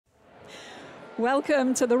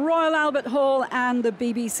Welcome to the Royal Albert Hall and the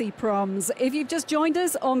BBC Proms. If you've just joined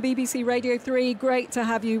us on BBC Radio 3, great to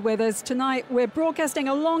have you with us. Tonight we're broadcasting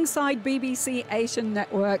alongside BBC Asian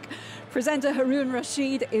Network. Presenter Haroon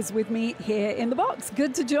Rashid is with me here in the box.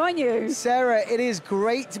 Good to join you. Sarah, it is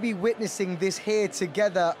great to be witnessing this here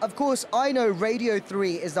together. Of course, I know Radio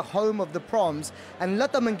 3 is the home of the Proms, and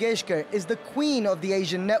Lata Mangeshkar is the queen of the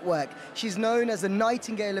Asian Network. She's known as the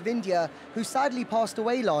Nightingale of India, who sadly passed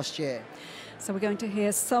away last year. So we're going to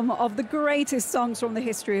hear some of the greatest songs from the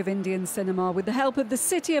history of Indian cinema with the help of the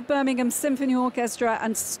City of Birmingham Symphony Orchestra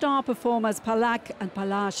and star performers Palak and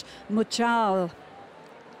Palak Muchhal.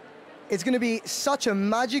 It's going to be such a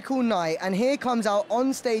magical night, and here comes our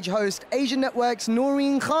on-stage host, Asian Network's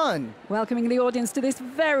Noreen Khan. Welcoming the audience to this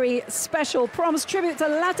very special Proms tribute to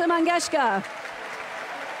Lata Mangeshkar.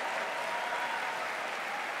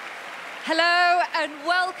 Hello and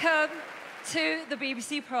welcome to the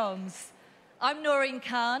BBC Proms. I'm Noreen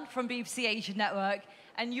Khan from BBC Asian Network,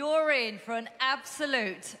 and you're in for an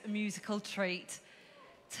absolute musical treat.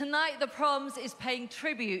 Tonight, the Proms is paying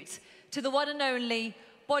tribute to the one and only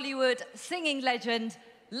Bollywood singing legend,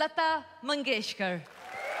 Lata Mangeshkar.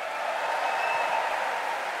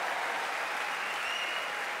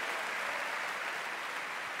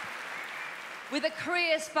 With a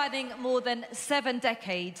career spanning more than 7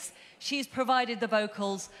 decades, she's provided the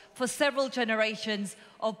vocals for several generations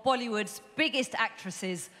of Bollywood's biggest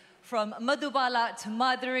actresses, from Madhubala to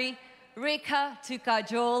Madhuri, Rekha to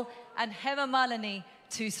Kajol, and Hema Malini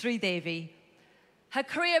to Sridevi. Her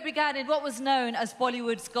career began in what was known as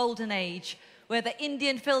Bollywood's golden age, where the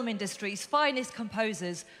Indian film industry's finest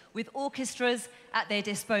composers, with orchestras at their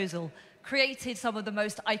disposal, created some of the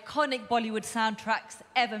most iconic Bollywood soundtracks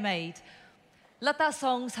ever made. Lata's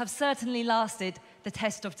songs have certainly lasted the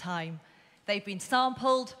test of time. They've been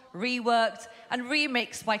sampled, reworked, and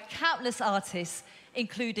remixed by countless artists,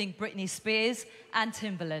 including Britney Spears and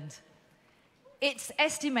Timbaland. It's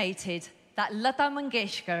estimated that Lata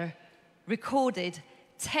Mangeshkar recorded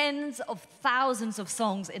tens of thousands of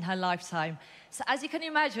songs in her lifetime. So as you can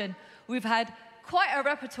imagine, we've had quite a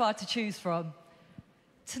repertoire to choose from.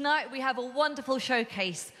 Tonight we have a wonderful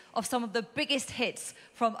showcase of some of the biggest hits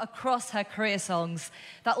from across her career songs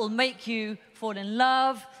that will make you fall in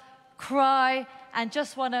love, cry, and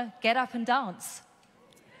just want to get up and dance.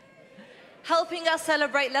 Helping us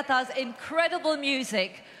celebrate Lata's incredible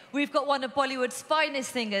music, we've got one of Bollywood's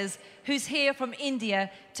finest singers who's here from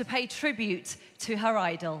India to pay tribute to her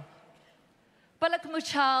idol. Palak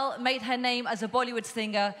Muchhal made her name as a Bollywood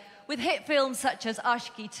singer with hit films such as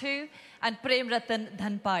Aapki 2 and Prem Ratan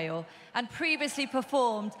Dhan Payo, and previously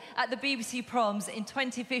performed at the BBC Proms in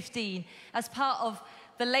 2015 as part of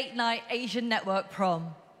the late-night Asian Network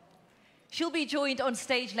Prom. She'll be joined on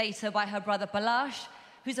stage later by her brother Prakash,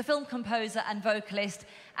 who's a film composer and vocalist,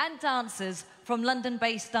 and dancers from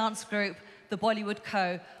London-based dance group The Bollywood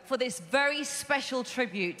Co, for this very special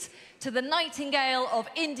tribute to the Nightingale of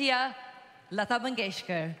India, Lata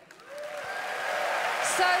Mangeshkar.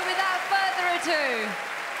 So without further ado,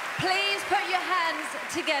 please put your hands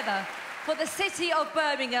together for the City of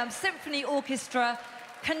Birmingham Symphony Orchestra,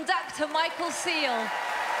 conductor Michael Seal,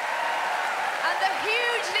 and the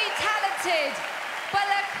hugely talented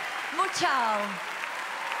Palak Muchhal.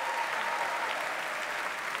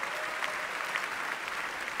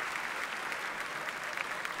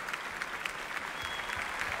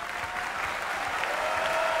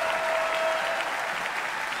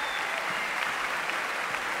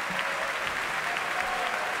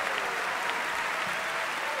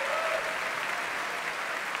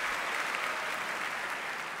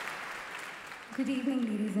 Good evening,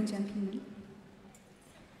 ladies and gentlemen.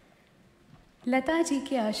 Lata ji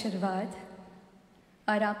के आशीर्वाद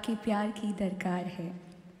और आपके प्यार की दरकार है।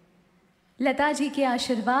 लता जी के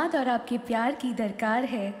आशीर्वाद और आपके प्यार की दरकार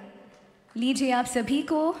है। लीजिए आप सभी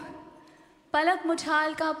को पलक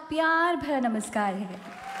मुछाल का प्यार भरा नमस्कार है।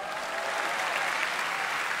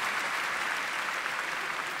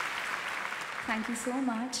 Thank you so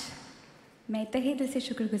much. मैं तहे दिल से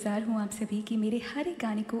शुक्रगुजार हूँ आप सभी की मेरे हर एक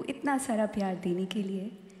गाने को इतना सारा प्यार देने के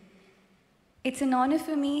लिए। It's an honor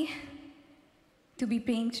for me to be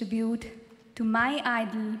paying tribute to my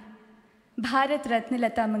idol, Bharat Ratna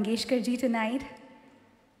Lata Mangeshkar ji tonight.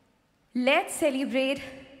 Let's celebrate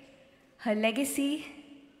her legacy.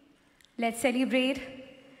 Let's celebrate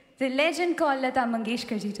the legend called Lata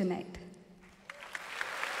Mangeshkar ji tonight.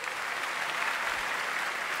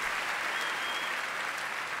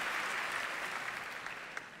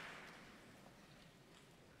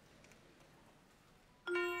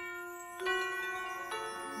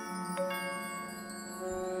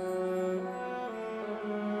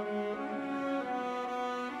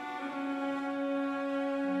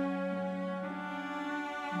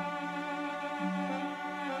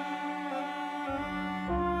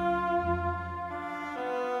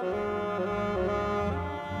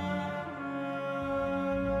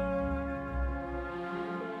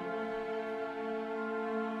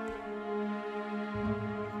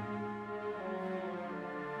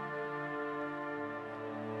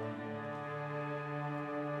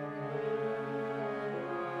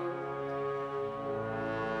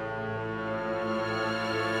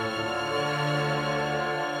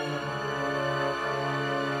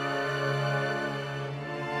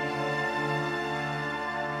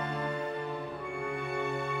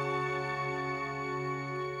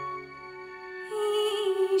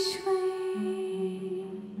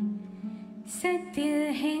 सत्य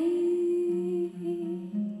है,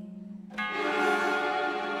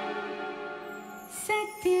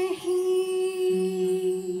 सत्य ही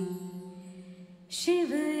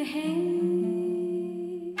शिव है,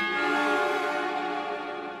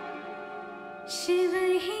 शिव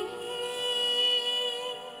ही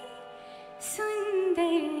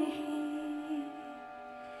सुंदर है।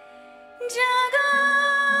 जागो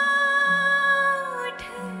उठ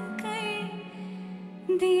कर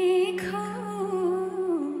देखो,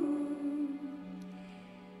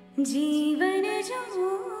 जीवन जो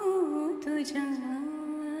तो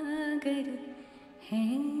जागर है।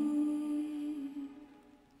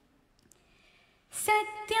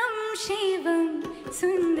 सत्यम शिवम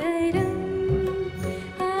सुंदरम,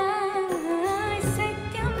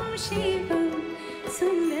 सत्यम शिवम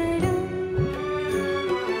सुंदरम,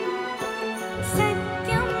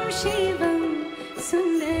 सत्यम शिवम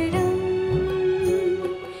सुंदरम,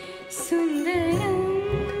 सुंदरम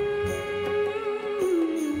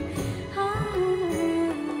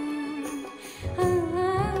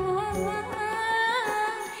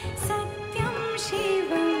सत्यम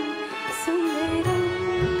शिवम सुंदरम,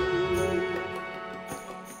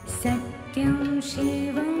 सत्यम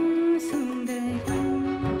शिवम सुंदरम,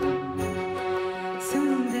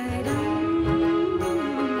 सुंदरम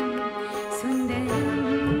सुंदरम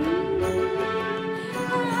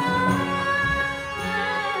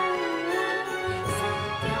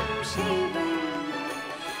सत्यम शिवम,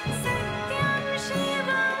 सत्यम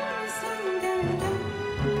शिवम सुंदरम,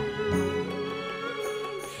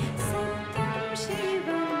 सत्यम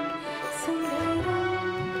शिवम सुंदरम।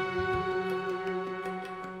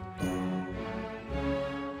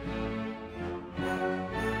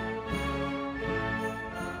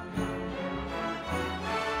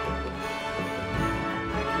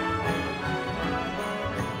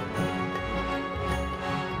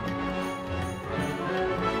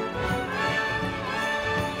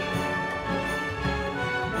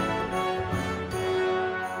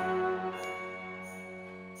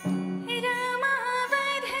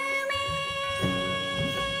 रामावध में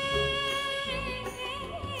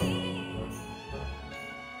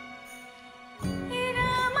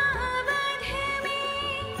रामावध में,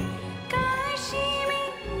 काशी में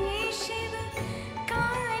शिव,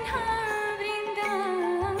 कान्हा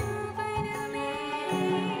वृंदावन में।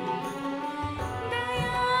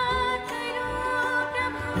 दया करो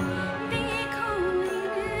प्रभु देखो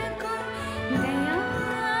इनको, दया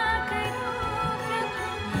करो प्रभु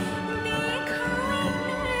देखो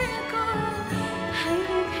इनको, हर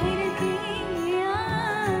घर के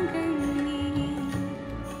आंगन में।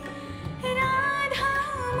 राधा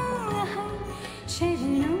मोहन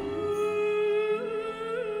शरणं,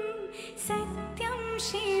 सत्यम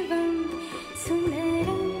शिवम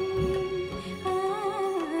सुंदरम,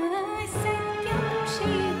 सत्यम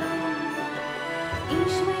शिवम।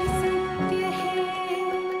 ईश्वर सत्य है,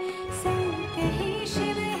 सत्य ही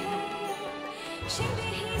शिव है, शिव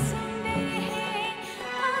ही सुंदर है।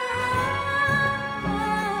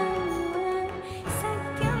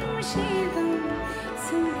 सत्यम शिवम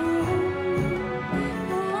सुंदरम,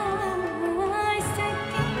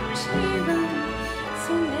 सत्यम शिवम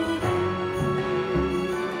सुंदरम।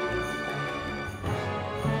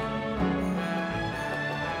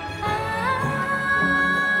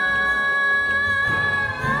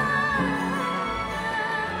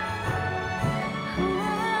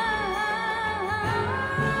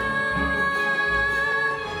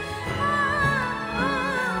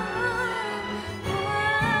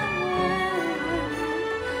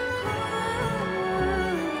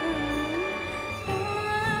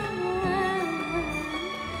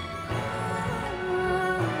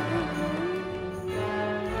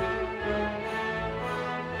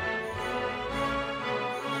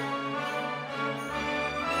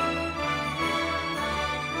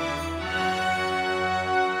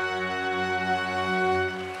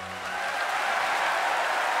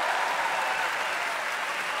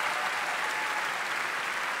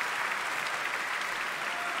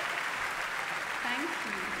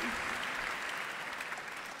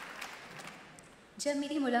 जब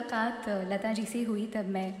मेरी मुलाकात लता जी से हुई तब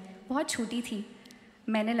मैं बहुत छोटी थी।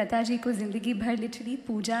 मैंने लता जी को ज़िंदगी भर लिटरली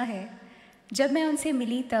पूजा है। जब मैं उनसे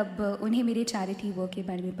मिली तब उन्हें मेरे चैरिटी वर्क के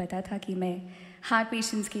बारे में पता था कि मैं हार्ट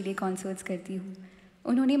पेशेंट्स के लिए कॉन्सर्ट्स करती हूँ।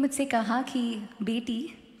 उन्होंने मुझसे कहा कि बेटी,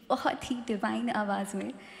 बहुत ही डिवाइन आवाज़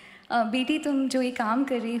में, बेटी तुम जो ये काम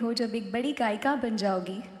कर रही हो, जब एक बड़ी गायिका बन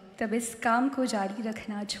जाओगी तब इस काम को जारी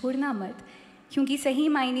रखना, छोड़ना मत, क्योंकि सही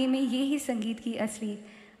मायने में ये ही संगीत की असली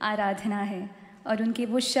आराधना है। और उनके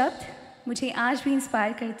वो शब्द मुझे आज भी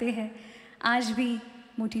इंस्पायर करते हैं। आज भी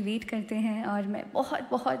मोटिवेट करते हैं और मैं बहुत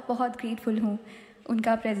बहुत बहुत ग्रेटफुल हूँ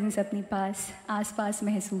उनका प्रेजेंस अपने आस-पास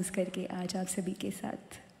महसूस करके आज आप सभी के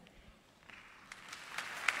साथ।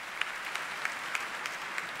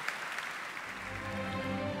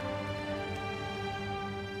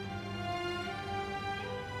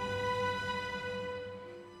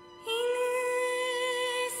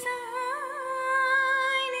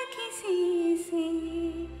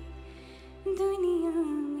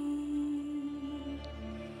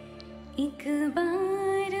 एक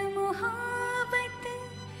बार मोहब्बत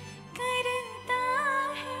करता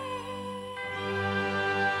है,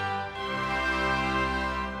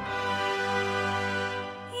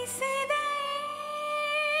 इस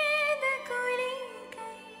दर्द को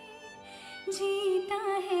लेकर जीता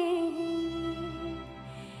है,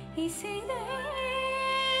 इस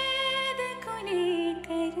दर्द को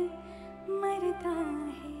लेकर मरता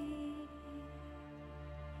है।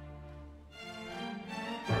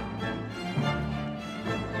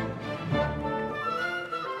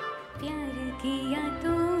 किया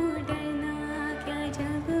तो डरना क्या,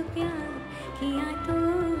 जब प्यार किया तो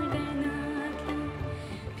डरना क्या,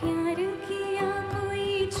 प्यार किया कोई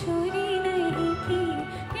चोरी नहीं की,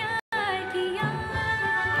 प्यार किया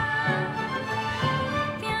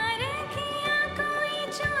कोई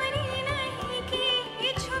चोरी नहीं की,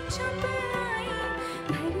 छुप छुप आई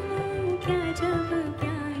भरना क्या, जब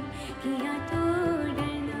प्यार किया तो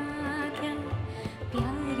डरना क्या,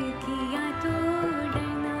 प्यार किया तो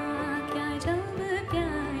डरना क्या, जब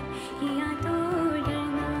प्यार किया तो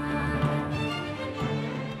डरना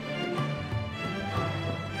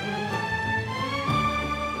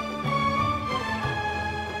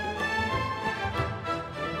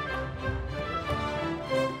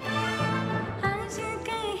आज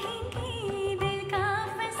कहेंगे दिल का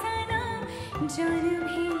फसाना, जान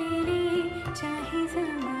भी ले ले चाहे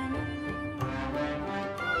ज़माना,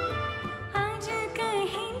 आज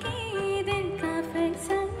कहेंगे दिल का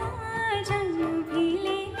फसाना, जान भी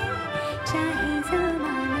ले ले चाहे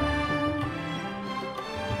ज़माना,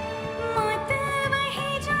 मौत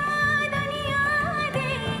वही जो दुनिया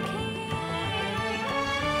देखे,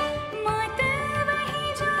 मौत वही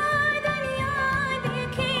जो दुनिया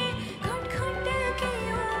देखे, घुट घुट के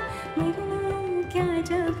मरना क्या,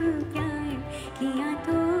 जब प्यार किया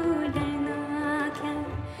तो डरना क्या,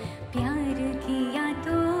 प्यार किया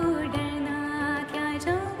तो डरना क्या,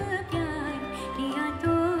 जब प्यार किया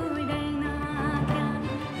तो डरना क्या।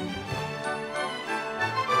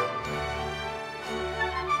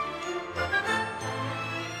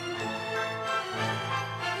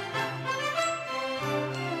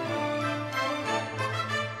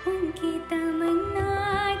 उनकी तमन्ना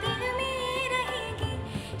दिल में रहेगी,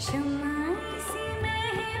 शम्मा इसी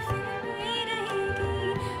महफिल में रहेगी,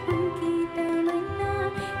 उनकी तमन्ना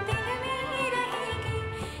दिल में रहेगी,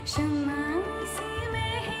 शम्मा इसी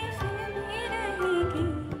महफिल में रहेगी।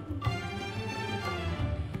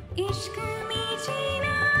 इश्क में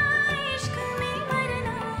जीना, इश्क में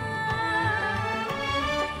मरना,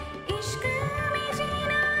 इश्क में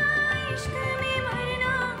जीना, इश्क में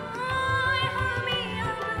मरना, हमें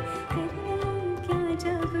अब करना क्या,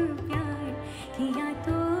 जब प्यार किया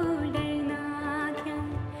तो डरना क्या,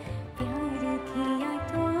 प्यार किया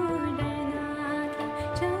तो डरना क्या,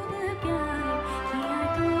 जब प्यार किया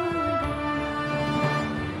तो डरना।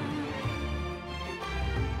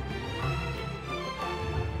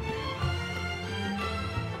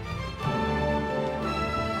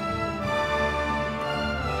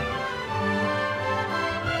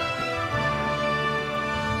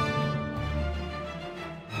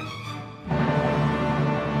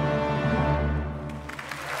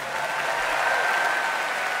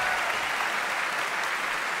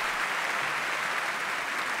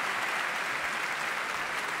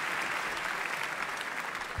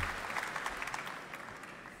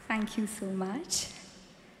 Thank you so much.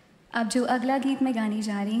 अब जो अगला गीत मैं गाने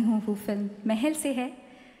जा रही हूँ वो फिल्म महल से है।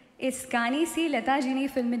 इस गाने से लता जी ने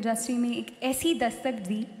फिल्म इंडस्ट्री में एक ऐसी दस्तक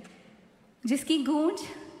दी जिसकी गूंज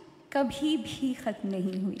कभी भी ख़त्म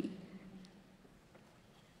नहीं हुई।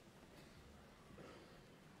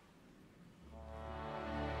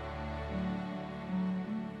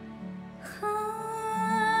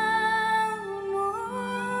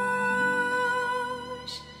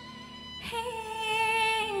 खामोश है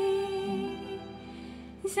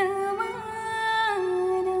ज़माना,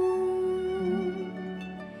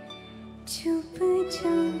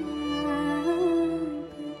 चुपचाप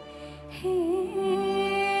है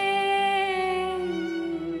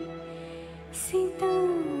सितारे।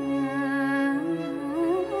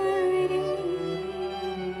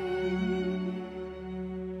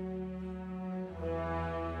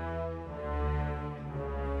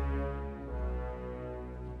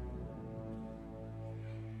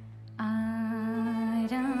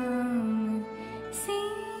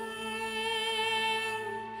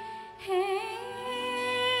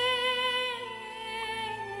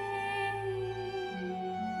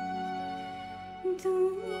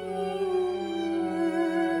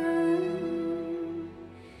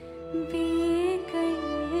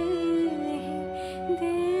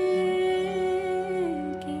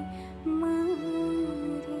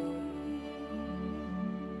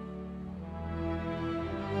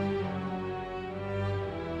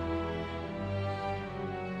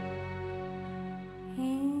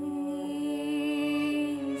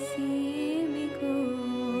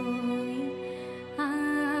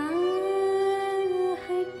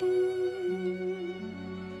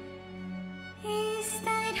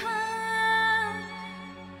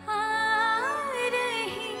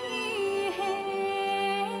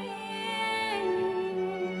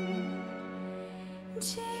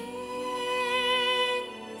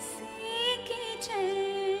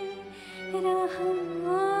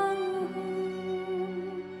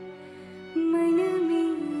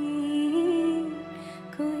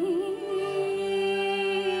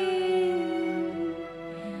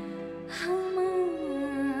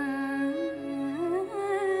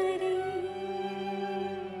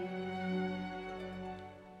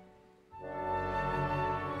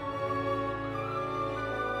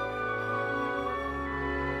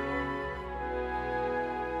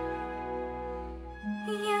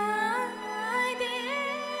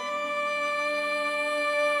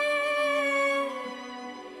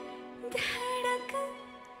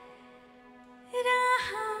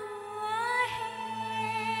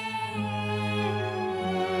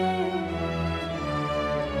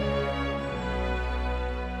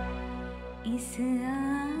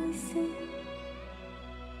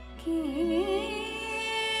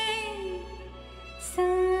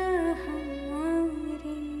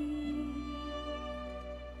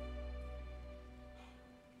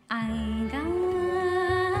 आएगा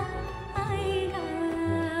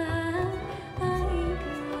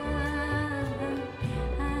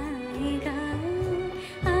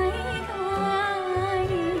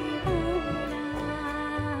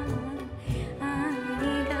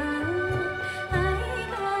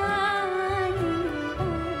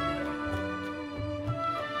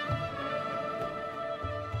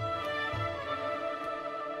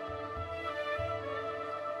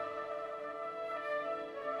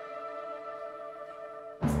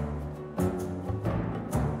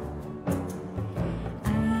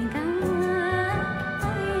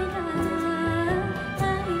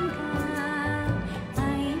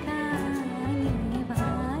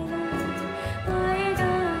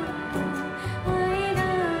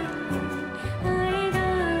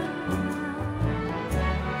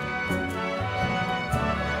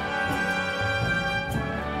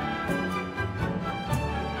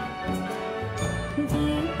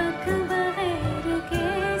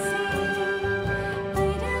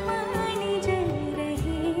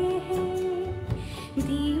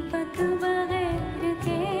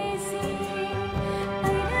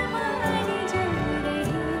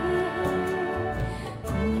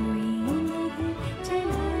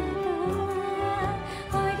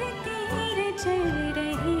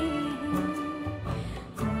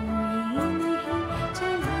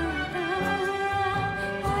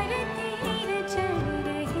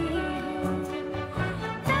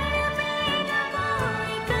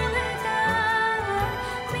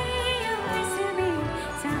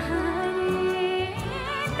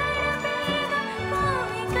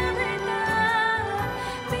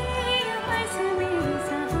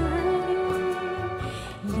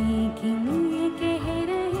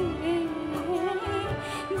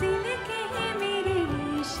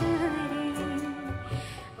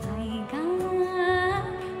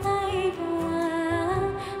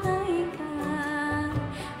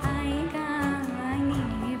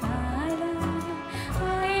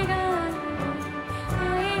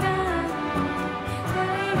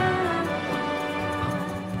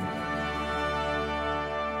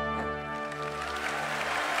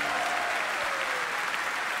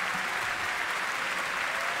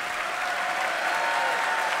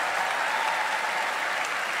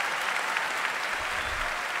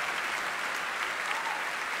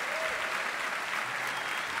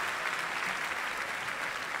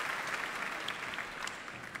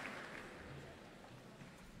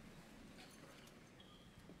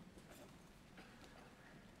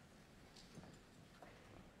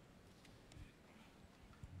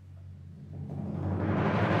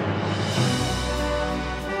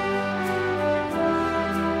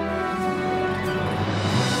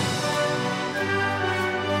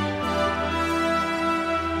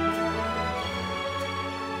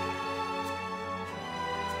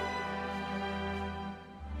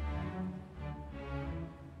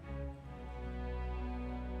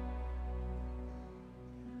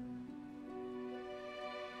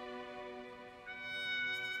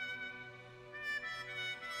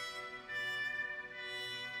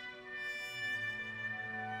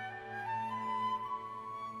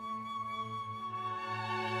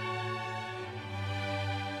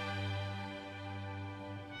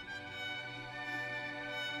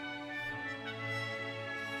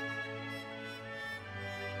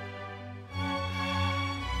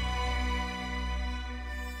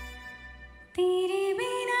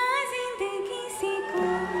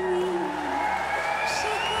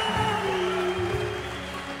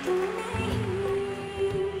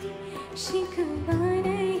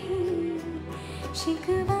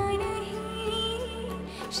शिकवा नहीं,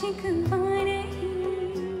 शिकवा नहीं,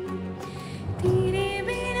 तेरे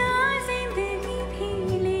बिना जिंदगी थी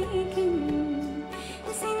लेकिन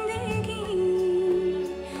जिंदगी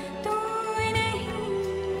तू नहीं,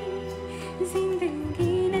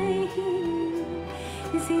 जिंदगी नहीं,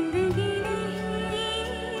 जिंदगी नहीं,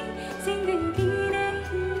 जिंदगी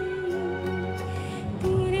नहीं,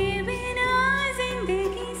 तेरे बिना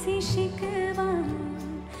जिंदगी से शिकवा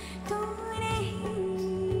तू नहीं।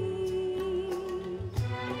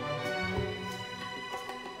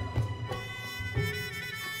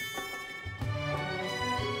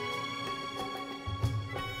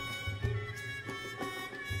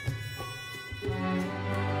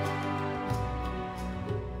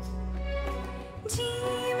 जी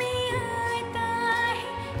में आता है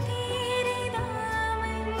तेरे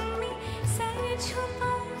दामन में सर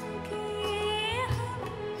छुपा के हम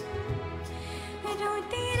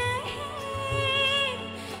रोते रहे,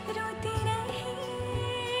 रोते रहे।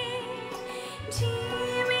 जी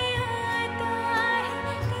में आता है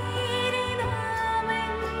तेरे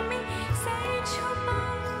दामन में सर छुपा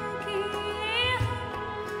के हम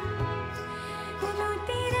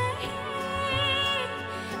रोते रहे,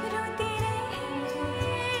 रोते रहे।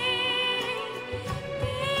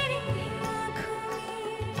 तेरी आँखों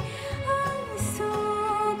में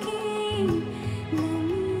आंसुओं की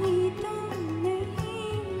नमी तो नहीं,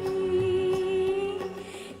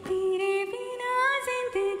 तेरे बिना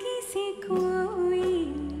जिंदगी से कोई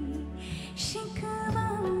शिकवा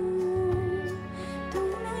तो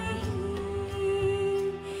नहीं,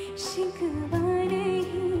 शिकवा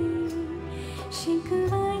नहीं,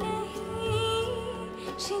 शिकवा नहीं,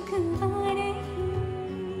 शिकवा नहीं।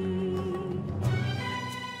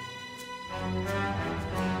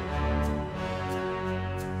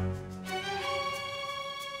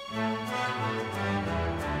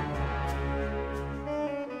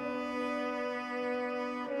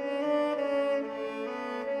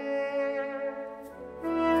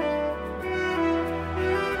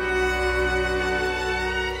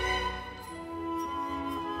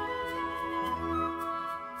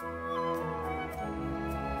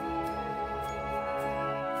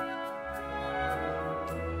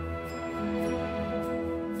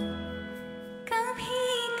 कभी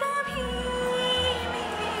कभी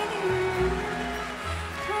मेरे दिल में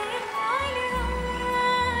ख्याल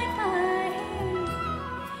आता है,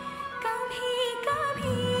 कभी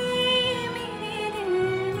कभी मेरे दिल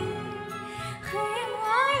में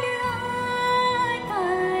ख्याल आता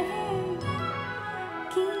है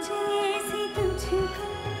कि जैसे तुझको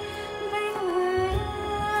बनाया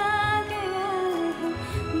गया है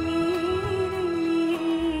मेरे लिए,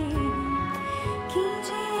 कि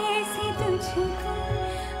जैसे तुझको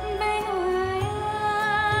बनाया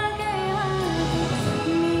गया है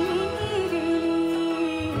मेरे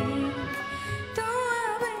लिए। तो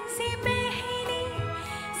अब से पहले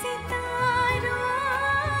सितारों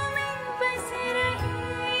में बस रही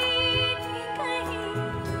थी कहीं,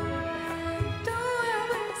 तो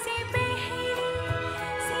अब से पहले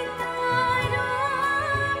सितारों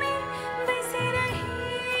में बस रही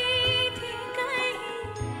थी कहीं,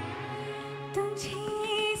 तुझे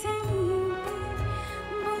ज़मीन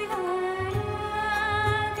पर बुलाया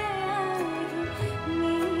गया है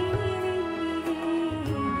मेरे लिए,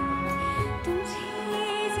 तुझे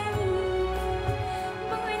ज़मीन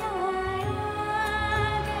पर बुलाया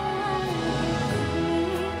गया है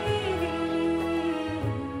मेरे लिए।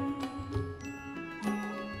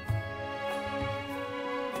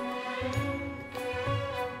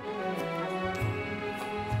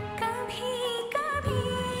 कभी कभी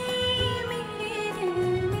मेरे दिल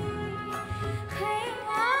में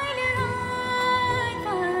ख्याल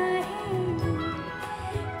आता है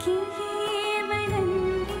कि ये बदन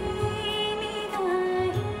की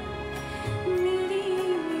निगाहें मेरी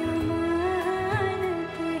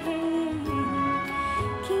अमानत है,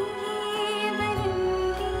 कि ये बदन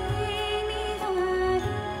की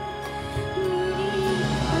निगाहें मेरी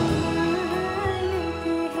अमानत है।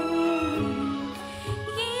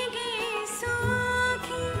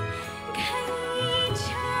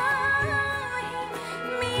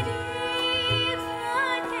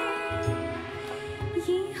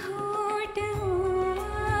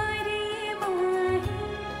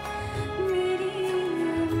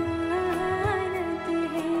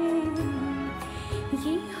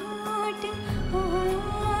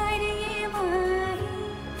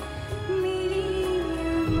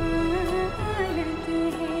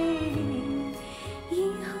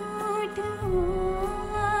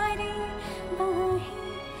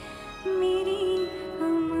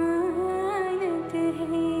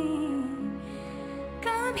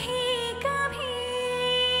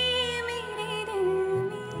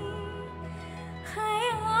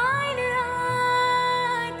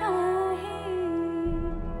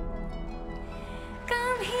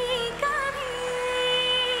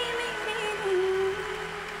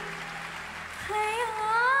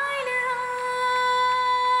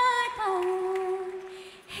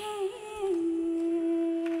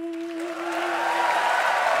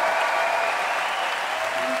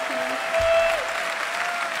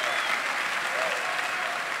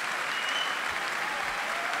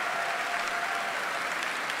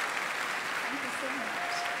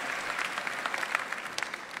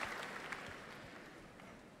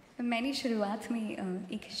 मैंने शुरुआत में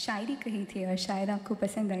एक शायरी कही थी और शायद आपको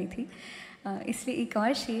पसंद आई थी, इसलिए एक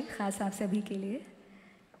और शेर ख़ास आप सभी के लिए।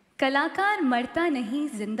 कलाकार मरता नहीं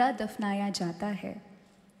जिंदा दफनाया जाता है,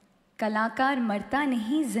 कलाकार मरता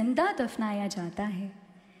नहीं जिंदा दफनाया जाता है।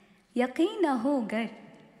 यकीन न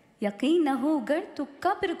हो गर तो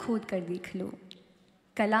कब्र खोद कर देख लो,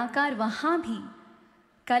 कलाकार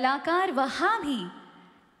वहाँ भी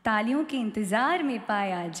तालियों के इंतज़ार में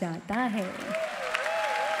पाया जाता है।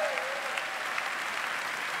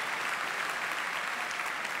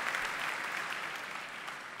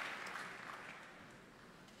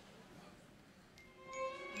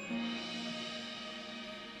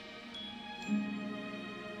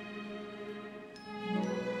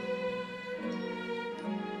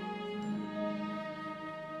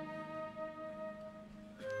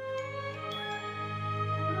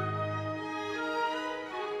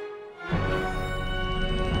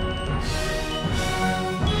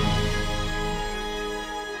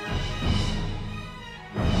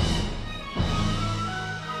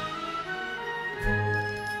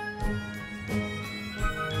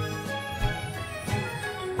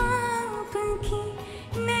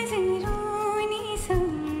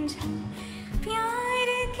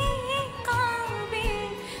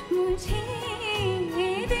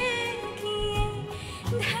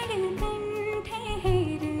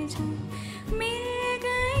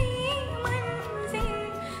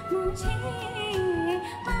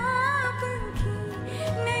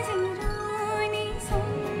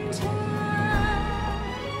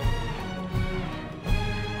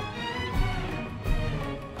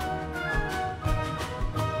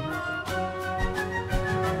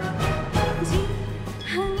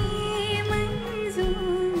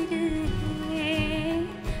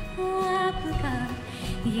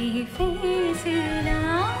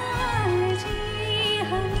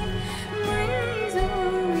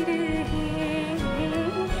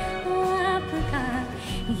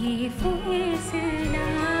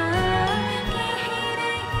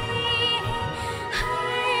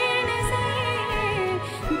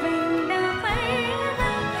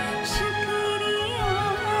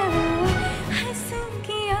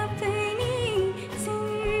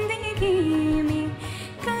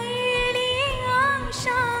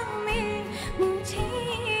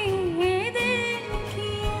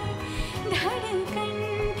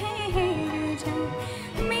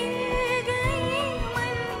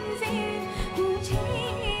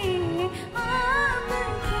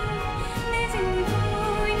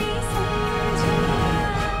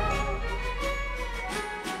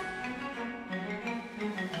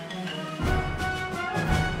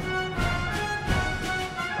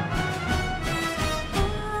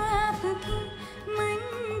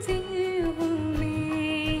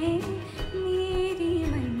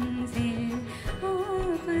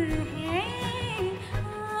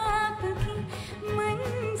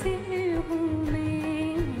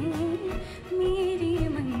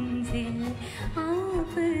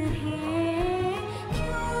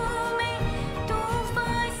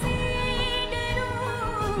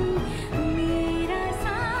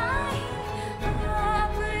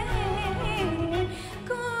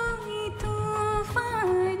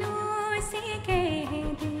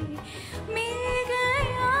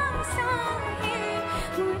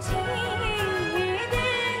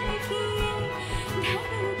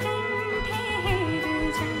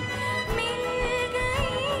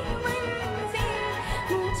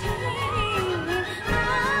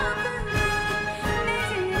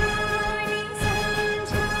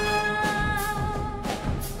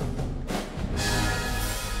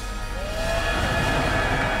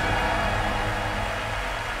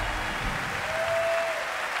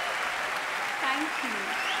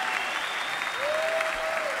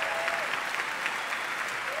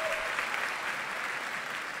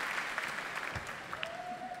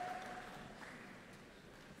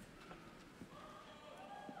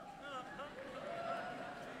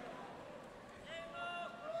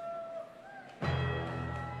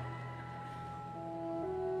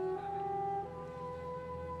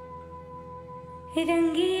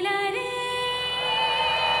 रंगीला रे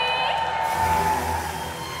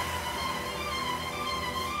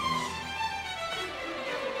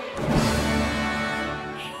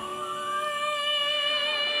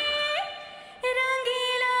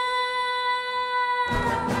रंगीला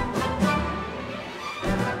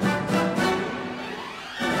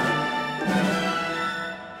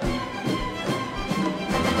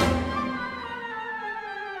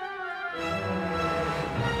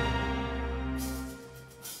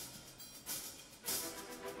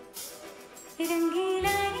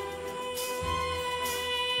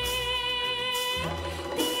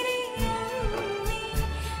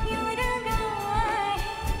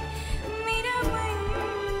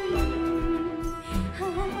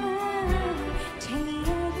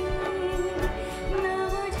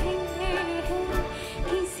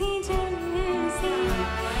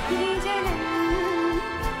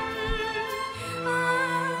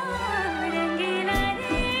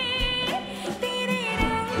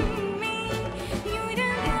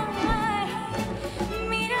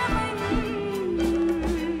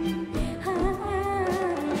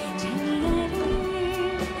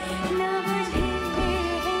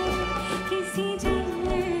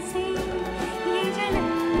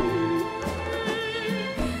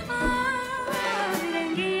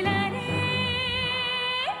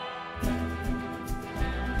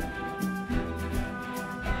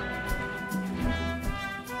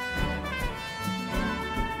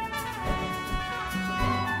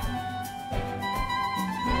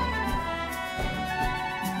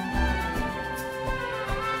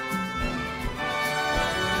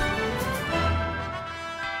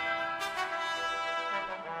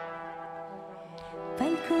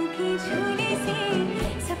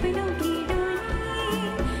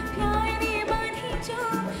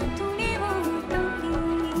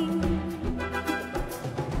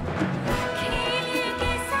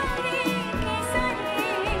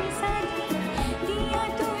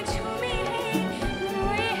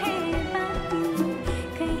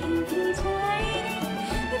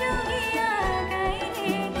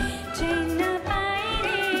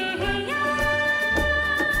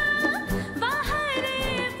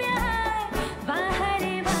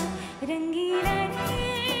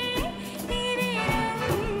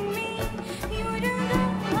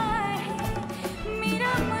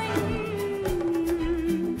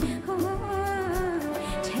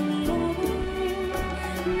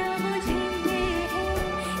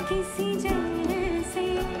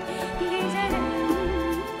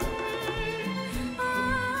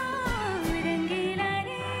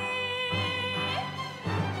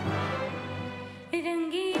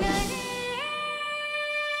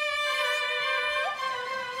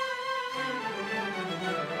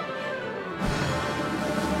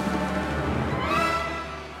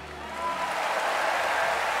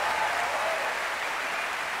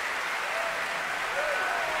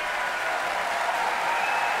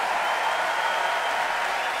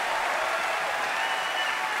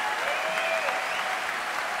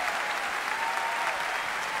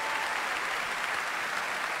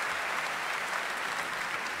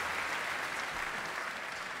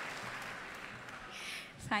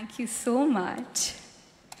Thank you so much.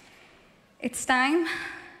 It's time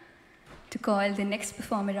to call the next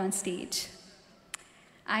performer on stage.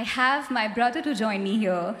 I have my brother to join me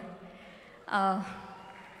here.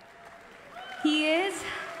 He is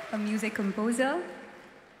a music composer.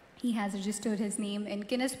 He has registered his name in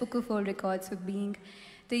Guinness Book of World Records for being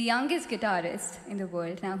the youngest guitarist in the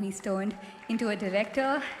world. Now he's turned into a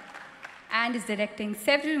director and is directing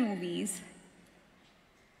several movies.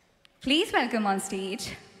 Please welcome on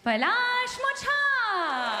stage, Palak Muchhal.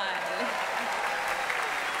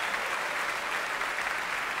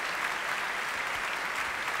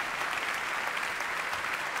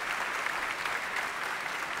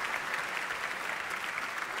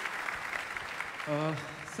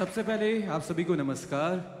 सबसे पहले आप सभी को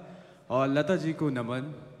नमस्कार और लता जी को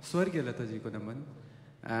नमन, स्वर्गीय लता जी को नमन.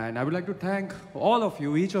 And I would like to thank all of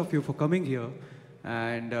you, each of you for coming here.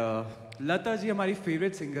 And Lata ji हमारी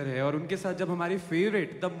फेवरेट सिंगर है और उनके साथ जब हमारी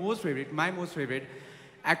favourite, the most favourite, my most favourite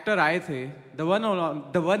actor आए थे, the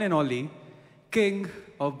one and only king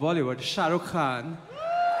of Bollywood Shahrukh Khan,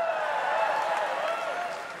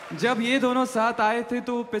 जब ये दोनों साथ आए थे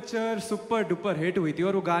तो पिक्चर सुपर डुपर हिट हुई थी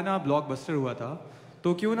और वो गाना ब्लॉकबस्टर हुआ था.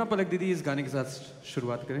 तो क्यों ना पलक दीदी इस गाने के साथ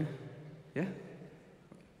शुरुआत करें? या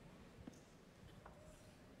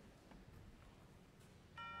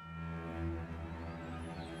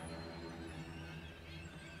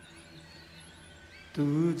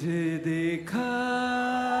तुझे देखा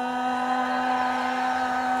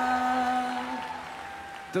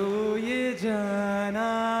तो ये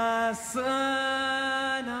जाना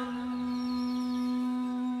सनम,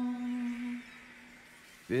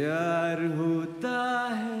 प्यार होता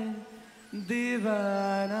है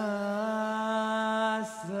दीवाना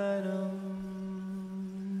सनम,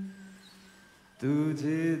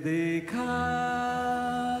 तुझे देखा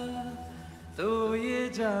तो ये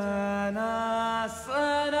जाना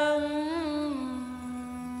सनम.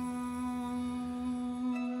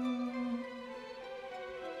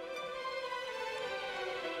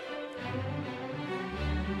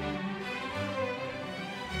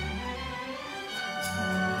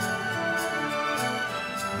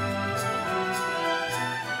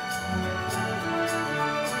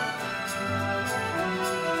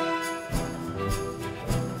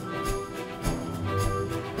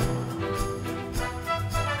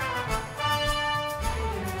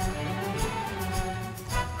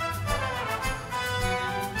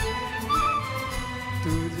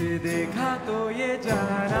 देखा तो ये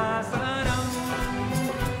जाना सनम,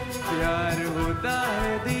 प्यार होता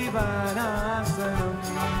है दीवाना सनम,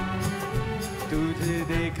 तुझे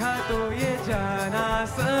देखा तो ये जाना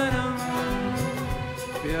सनम,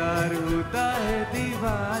 प्यार होता है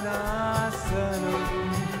दीवाना सनम.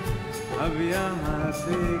 अब यहाँ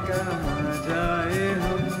से कहाँ जाए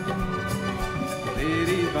हम,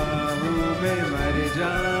 तेरी बाहों में मर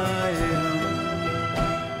जाए हम.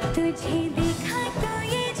 तुझे देखा तो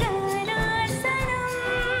ये जाना सनम,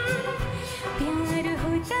 प्यार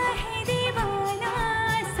होता है दीवाना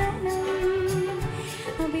सनम,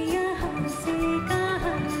 अब यहाँ से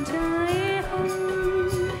कहाँ जाए हम,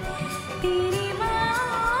 तेरी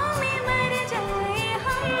बाहों में मर जाए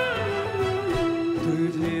हम.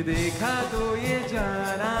 तुझे देखा तो ये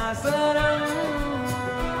जाना सनम.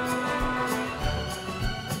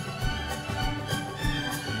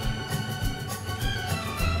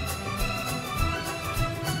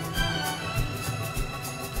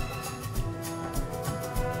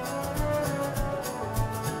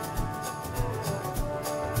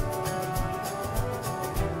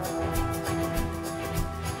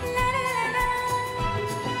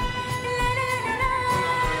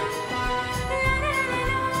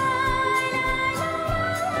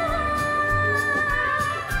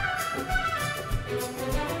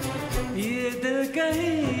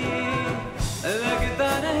 लगता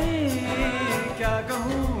नहीं, क्या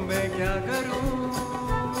कहूँ मैं क्या करूँ,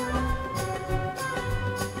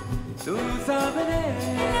 तू सामने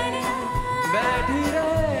बैठी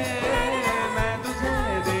रहे, मैं तुझे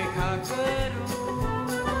देखा करूँ.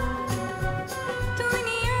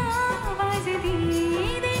 तूने आवाज दी,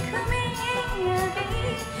 देख मैं आ गई,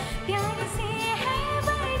 प्यार से है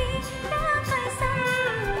बड़ी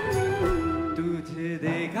नापसंद. तुझे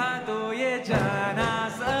देखा तो ये जाना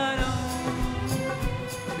सनम,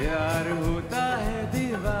 प्यार होता है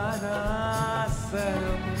दीवाना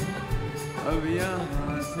सनम, अब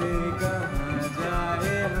यहाँ से कहाँ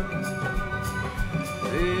जाए हम,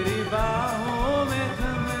 तेरी बाहों में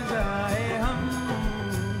थम जाए हम.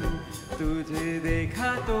 तुझे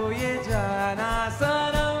देखा तो ये जाना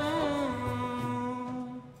सनम.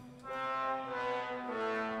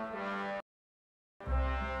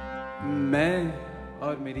 मैं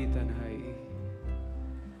और मेरी तन्हाई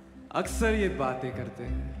अक्सर ये बातें करते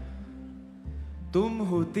हैं। तुम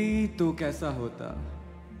होती तो कैसा होता,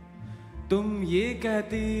 तुम ये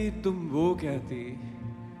कहती तुम वो कहती,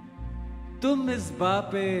 तुम इस बात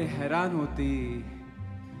पे हैरान होती,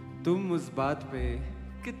 तुम उस बात पे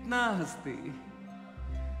कितना हंसती।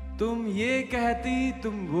 तुम ये कहती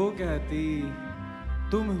तुम वो कहती,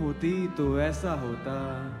 तुम होती तो ऐसा होता,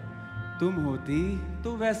 तुम होती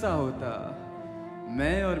तो वैसा होता।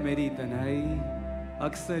 मैं और मेरी तन्हाई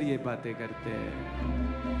अक्सर ये बातें करते हैं।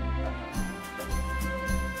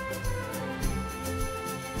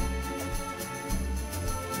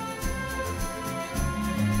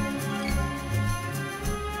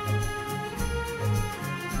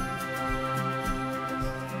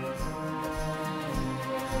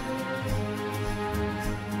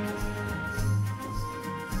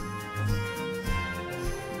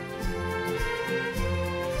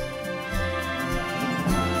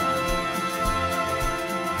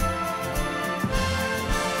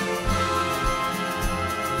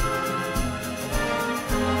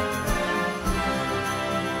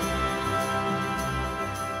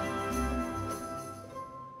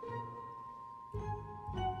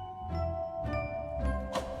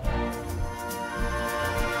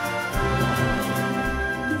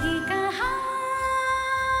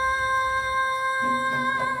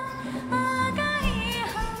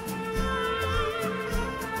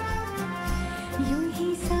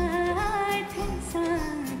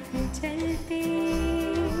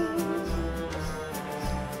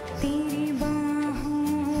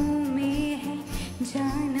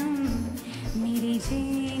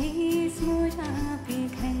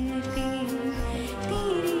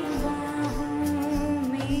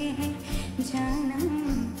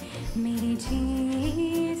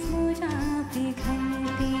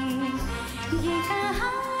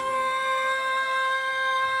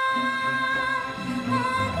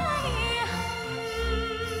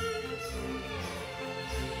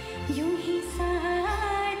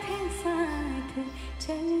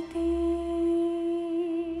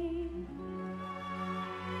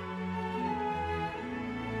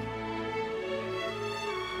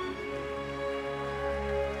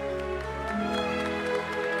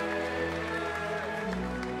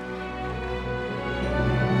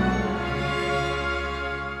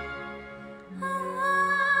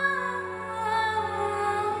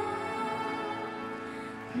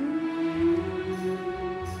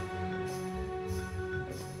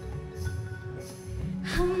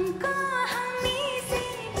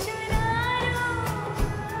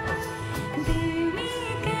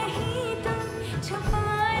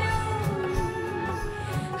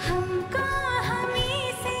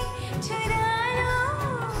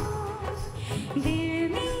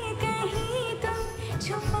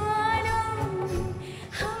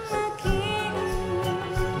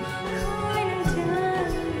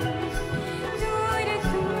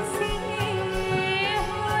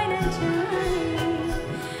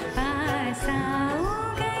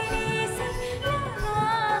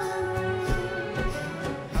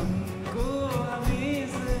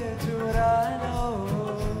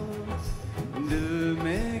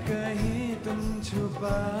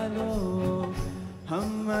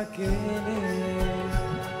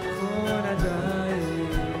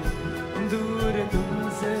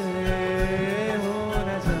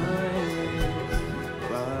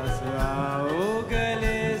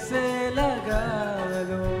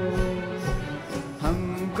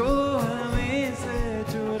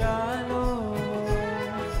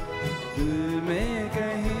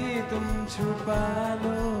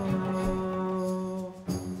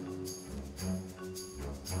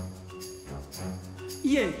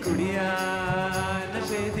 ये कुड़िया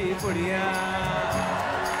नशे दी पुड़िया,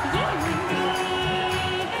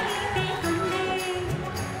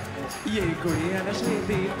 ये कुड़िया नशे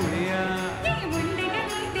दी पुड़िया,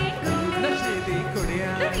 नशे दी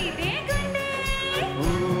कुड़िया।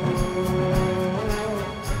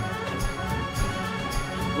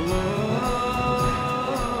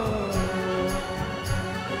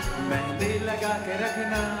 मेहंदी लगा के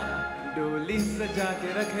रखना, डोली सजा के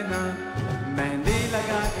रखना, मेहंदी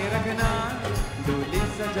लगा के रखना, डोली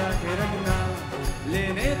सजा के रखना,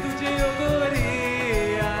 लेने तुझे ओ गोरी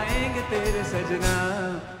आएंगे तेरे सजना।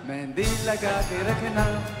 मेहंदी लगा के रखना,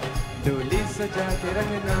 डोली सजा के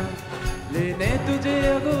रखना, लेने तुझे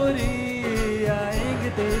ओ गोरी आएंगे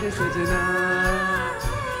तेरे सजना।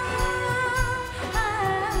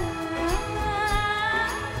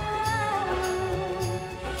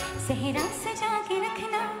 सेहरा सजा के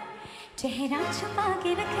रखना, चेहरा छुपा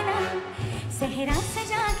के रखना, सेहरा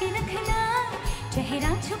सजा के रखना, चेहरा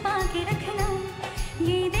छुपा के रखना,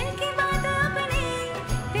 ये दिल की बात अपने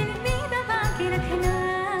दिल में दबा के रखना,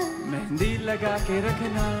 मेहंदी लगा के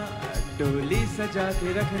रखना, डोली सजा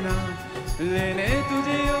के रखना, लेने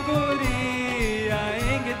तुझे ओ गोरी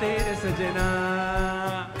आएंगे तेरे सजना।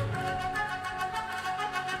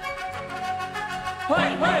 हाय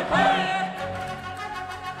हाय हाय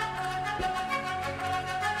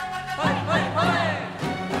हाय हाय हाय।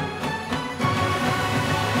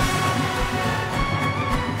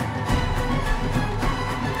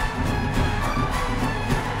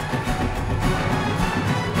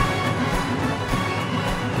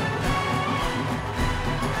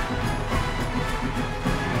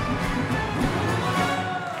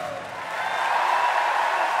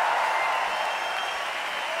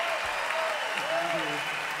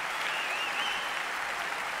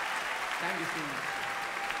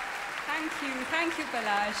 Thank you,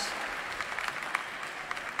 Palash.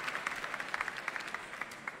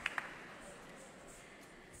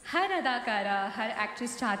 हर अदाकारा, हर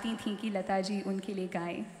एक्ट्रेस चाहती थी कि लता जी उनके लिए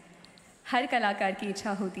गाएं। हर कलाकार की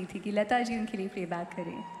इच्छा होती थी कि लता जी उनके लिए प्लेबैक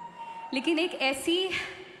करें। लेकिन एक ऐसी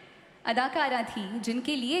अदाकारा थी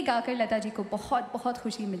जिनके लिए गाकर लता जी को बहुत बहुत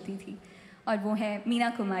खुशी मिलती थी, और वो है मीना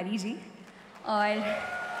कुमारी जी। और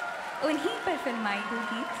उन्हीं पर फिल्माई वो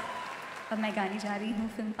गीत अब मैं गाने जा रही हूँ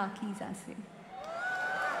फिल्म पाकीज़ा से।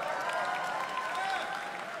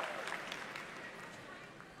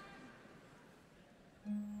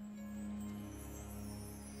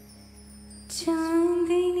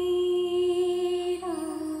 चांदनी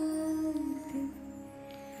रात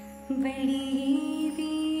बड़ी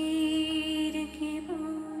देर के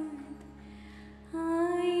बाद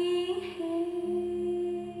आई है,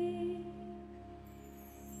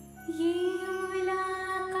 ये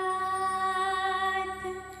मुलाकात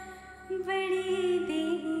बड़ी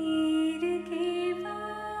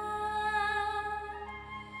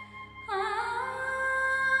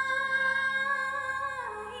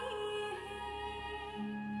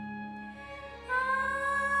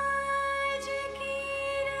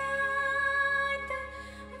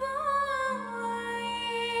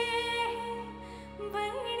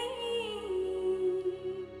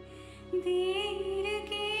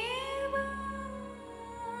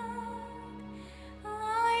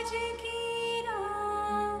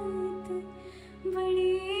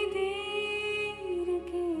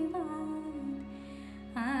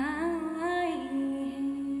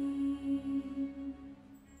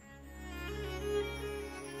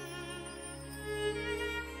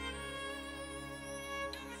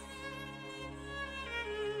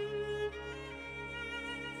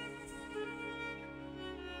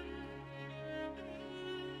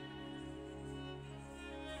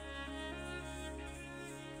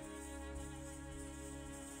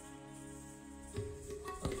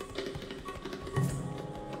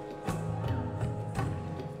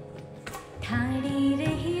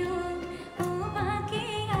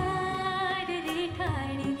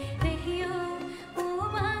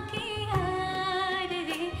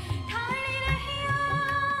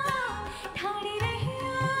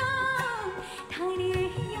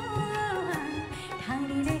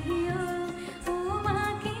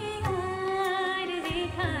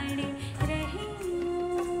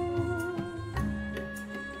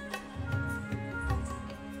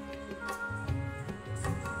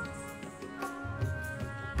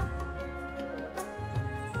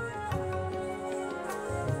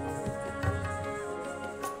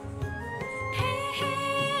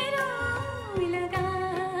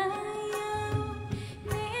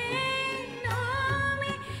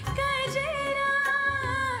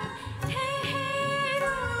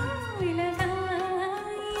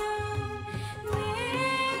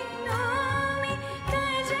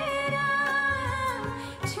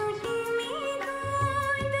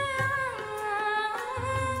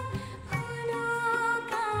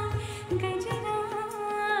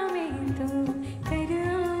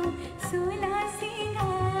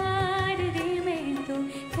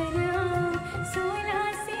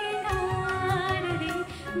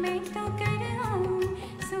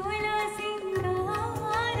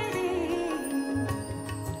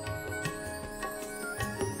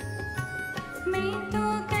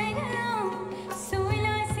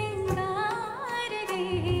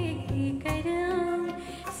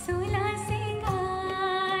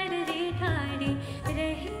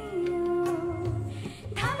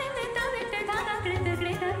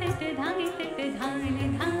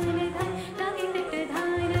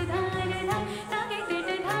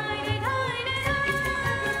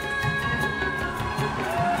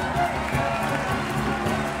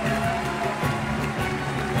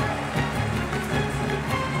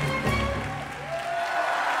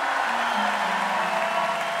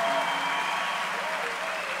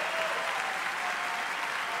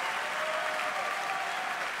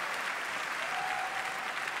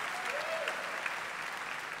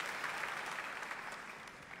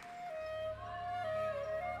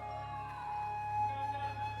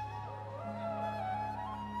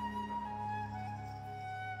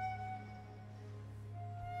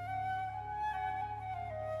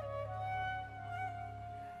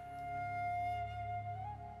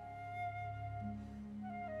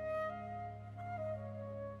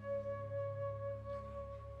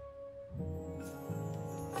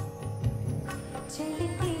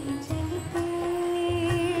चलते चलते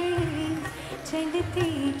चलते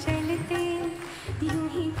चलते यूं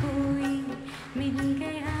ही कोई मिल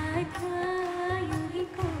गया था, यूं ही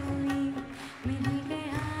कोई मिल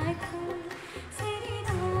गया था। सारी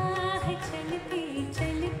राह चलते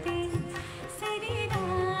चलते, सारी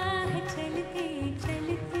राह चलते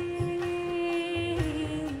चलते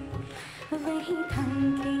वही थम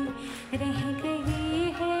के रह गए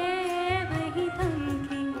हैं, वही थम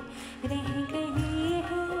के रह गए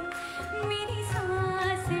हैं। मेरी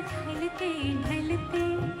सांस ढलते ढलते,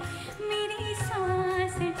 मेरी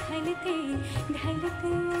सांस ढलते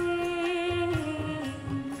ढलते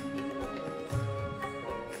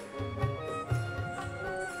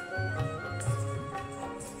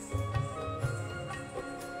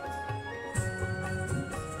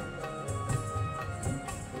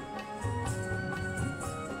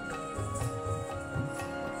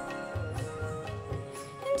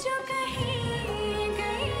जो कहीं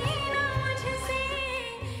गई ना मुझसे,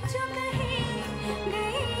 जो कहीं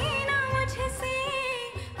गई ना मुझसे,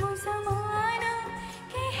 वो ज़माना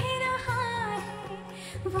कह रहा है,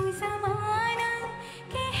 वो ज़माना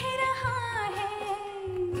कह रहा है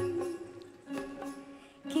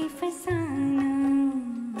कि फसाना,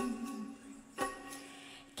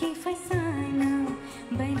 कि फसाना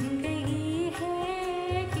बन गई है,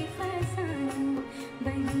 कि फसाना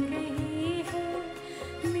बन गई है।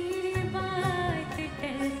 मेरी बात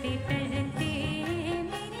टलते टलते,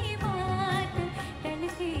 मेरी बात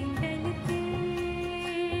टलते टलते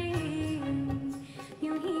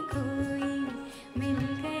यूं ही कोई मिल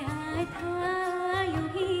गया था, यूं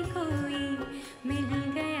ही कोई मिल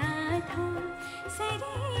गया था।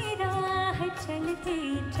 सारी राह चलते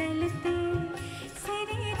चलते,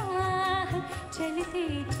 सारी राह चलते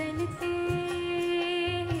चलते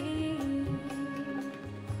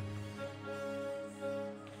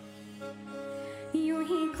यूं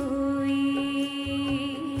ही कोई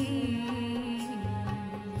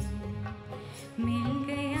मिल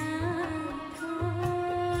गया था।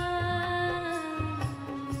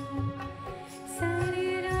 सारी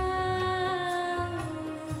राह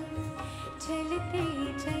चलते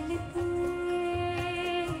चलते,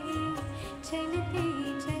 चलते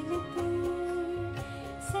चलते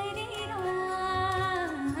सारी राह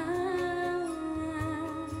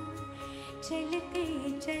चलते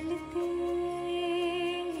चलते,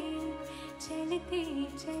 चलते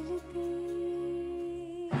चलते।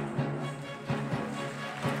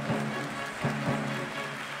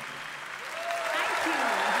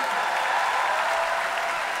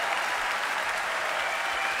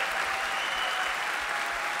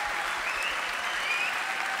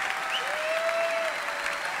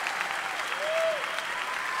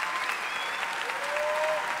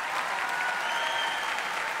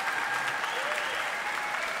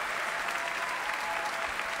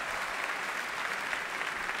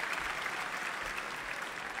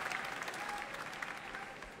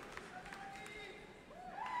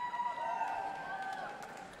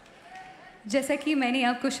 जैसा कि मैंने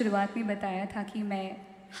आपको शुरुआत में बताया था कि मैं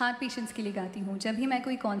हार्ट पेशेंट्स के लिए गाती हूँ। जब भी मैं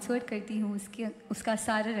कोई कॉन्सर्ट करती हूँ उसका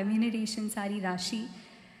सारा रेम्यूनरेशन, सारी राशि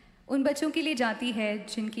उन बच्चों के लिए जाती है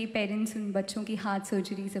जिनके पेरेंट्स उन बच्चों की हार्ट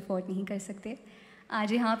सर्जरीज अफोर्ड नहीं कर सकते।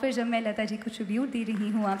 आज यहाँ पर जब मैं लता जी को ट्रिब्यूट दे रही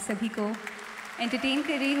हूँ, आप सभी को एंटरटेन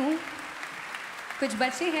कर रही हूँ, कुछ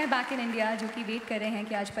बच्चे हैं बैक इन इंडिया जो कि वेट कर रहे हैं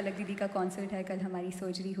कि आज पलक दीदी का कॉन्सर्ट है, कल हमारी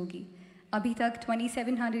सर्जरी होगी। अभी तक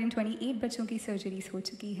 2728 बच्चों की सर्जरीज हो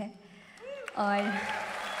चुकी है और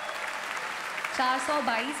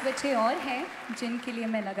 422 बच्चे और हैं जिनके लिए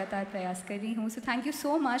मैं लगातार प्रयास कर रही हूँ। So thank you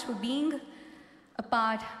so much for being a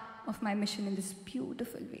part of my mission in this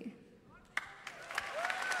beautiful way.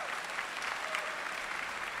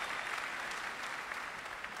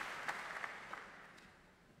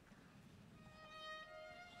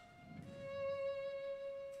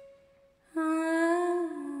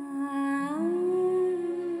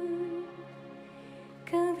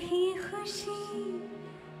 कभी खुशी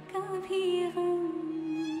कभी गम,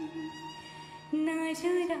 ना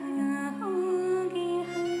जुदा होंगे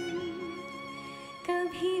हम।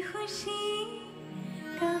 कभी खुशी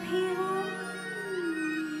कभी गम,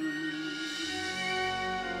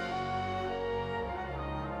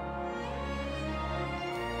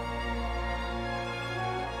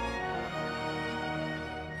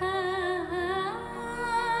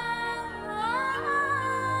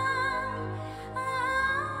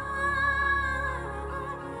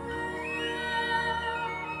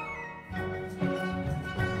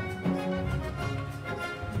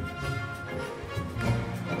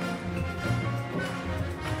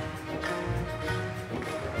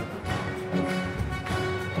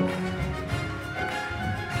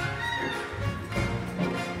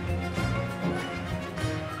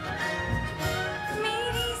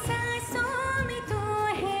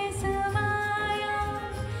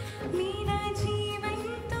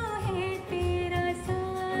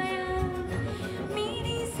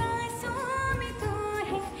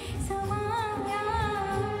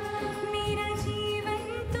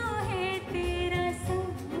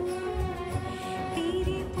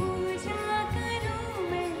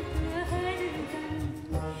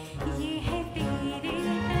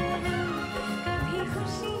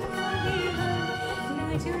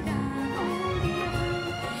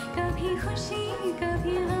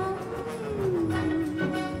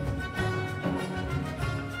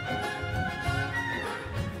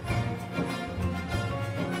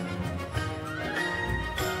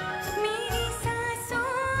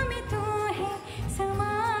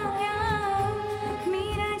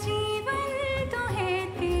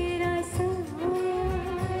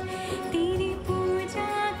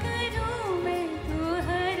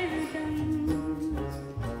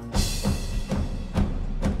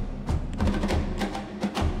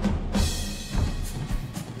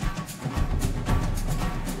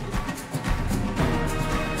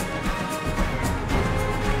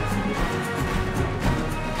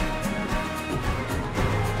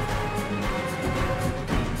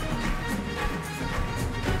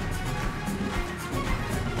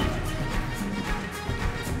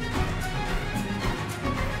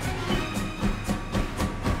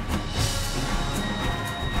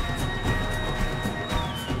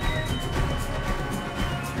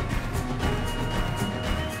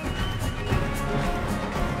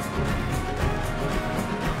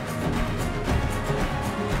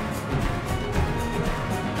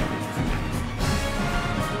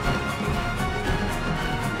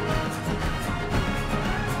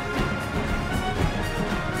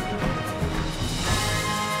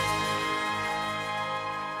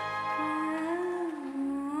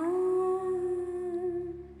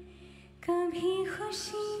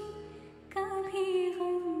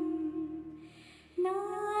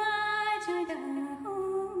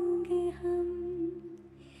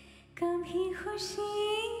 कभी खुशी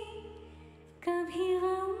कभी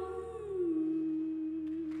गम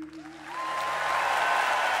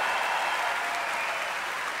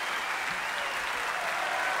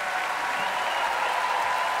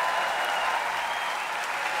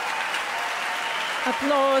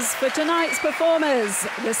Applause for tonight's performers,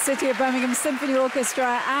 the City of Birmingham Symphony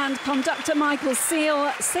Orchestra and conductor Michael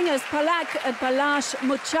Seal, singers Palak and Palak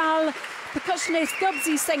Muchhal, percussionist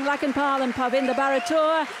Gubzi Singh Lakanpal and Pavinder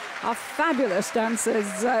Baratur, our fabulous dancers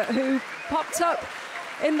who popped up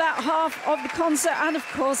in that half of the concert, and of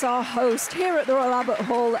course our host here at the Royal Albert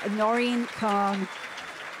Hall, Noreen Khan.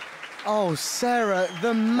 Oh, Sarah,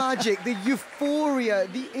 the magic, the euphoria,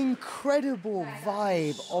 the incredible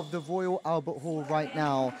vibe of the Royal Albert Hall right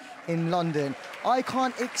now in London. I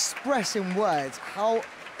can't express in words how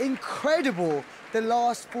incredible the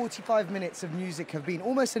last 45 minutes of music have been.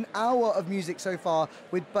 Almost an hour of music so far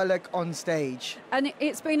with Palak on stage. And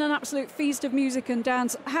it's been an absolute feast of music and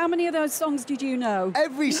dance. How many of those songs did you know?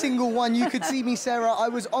 Every single one. You could see me, Sarah. I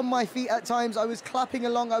was on my feet at times. I was clapping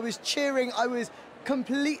along. I was cheering. I was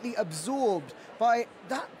completely absorbed by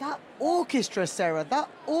that orchestra, Sarah. That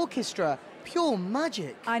orchestra. Pure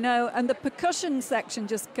magic. I know, and the percussion section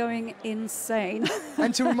just going insane.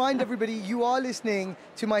 And to remind everybody, you are listening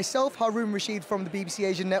to myself, Haroon Rashid from the BBC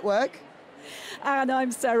Asian Network. And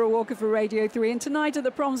I'm Sarah Walker for Radio 3. And tonight at the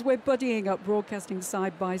Proms, we're buddying up, broadcasting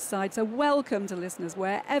side by side. So welcome to listeners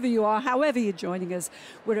wherever you are, however you're joining us.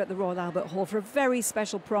 We're at the Royal Albert Hall for a very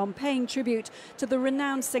special prom, paying tribute to the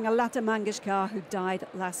renowned singer Lata Mangeshkar, who died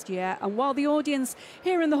last year. And while the audience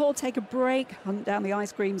here in the hall take a break, hunt down the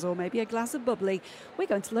ice creams or maybe a glass of bubbly, we're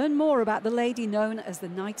going to learn more about the lady known as the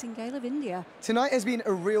Nightingale of India. Tonight has been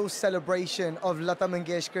a real celebration of Lata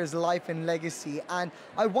Mangeshkar's life and legacy. And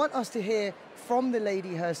I want us to hear from the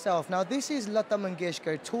lady herself. Now, this is Lata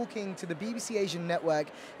Mangeshkar talking to the BBC Asian Network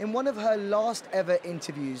in one of her last ever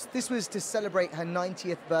interviews. This was to celebrate her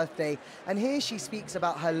 90th birthday, and here she speaks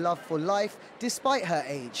about her love for life despite her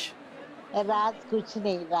age.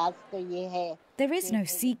 There is no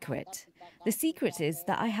secret. The secret is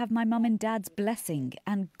that I have my mum and dad's blessing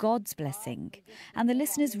and God's blessing. And the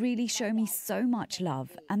listeners really show me so much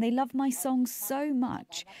love and they love my songs so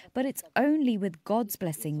much. But it's only with God's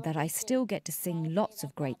blessing that I still get to sing lots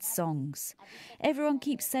of great songs. Everyone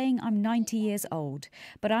keeps saying I'm 90 years old,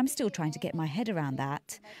 but I'm still trying to get my head around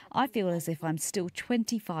that. I feel as if I'm still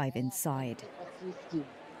 25 inside.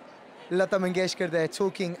 Lata Mangeshkar there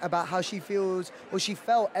talking about how she feels, or she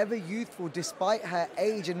felt, ever youthful despite her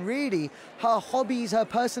age, and really her hobbies, her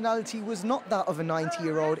personality was not that of a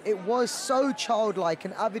 90-year-old. It was so childlike,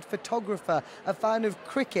 an avid photographer, a fan of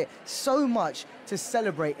cricket, so much to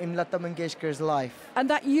celebrate in Lata Mangeshkar's life. And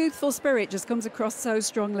that youthful spirit just comes across so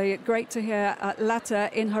strongly. Great to hear Lata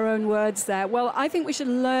in her own words there. Well, I think we should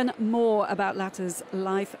learn more about Lata's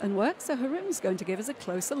life and work, so Haroon's going to give us a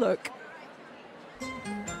closer look.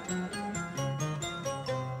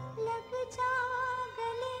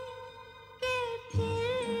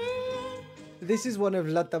 This is one of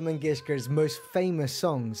Lata Mangeshkar's most famous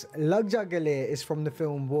songs. Lag Ja Gale is from the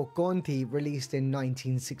film Wo Kaun Thi, released in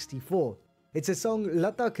 1964. It's a song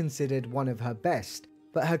Lata considered one of her best,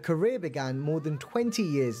 but her career began more than 20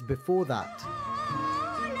 years before that.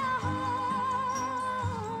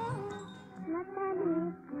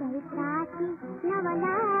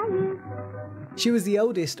 She was the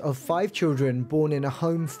eldest of 5 children born in a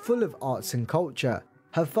home full of arts and culture.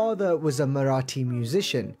 Her father was a Marathi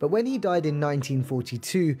musician, but when he died in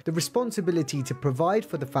 1942, the responsibility to provide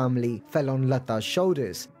for the family fell on Lata's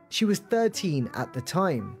shoulders. She was 13 at the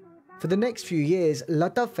time. For the next few years,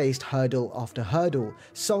 Lata faced hurdle after hurdle.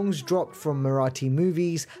 Songs dropped from Marathi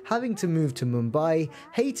movies, having to move to Mumbai,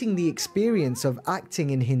 hating the experience of acting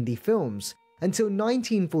in Hindi films. Until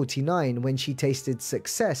 1949, when she tasted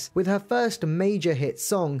success with her first major hit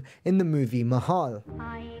song in the movie Mahal.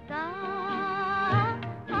 Aayega,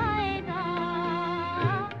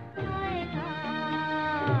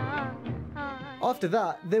 After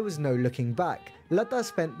that, there was no looking back. Lata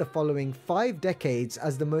spent the following 5 decades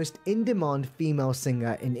as the most in-demand female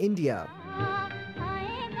singer in India.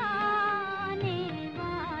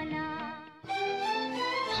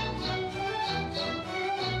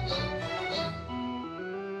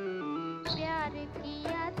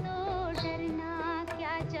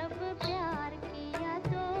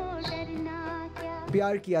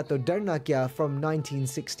 Pyar Kiya To Darna Kya from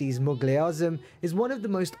 1960's Mughal-e-Azam is one of the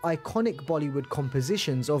most iconic Bollywood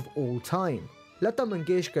compositions of all time. Lata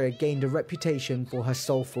Mangeshkar gained a reputation for her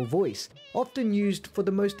soulful voice, often used for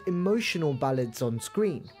the most emotional ballads on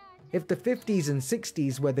screen. If the 50s and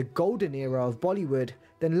 60s were the golden era of Bollywood,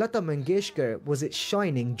 then Lata Mangeshkar was its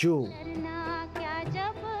shining jewel.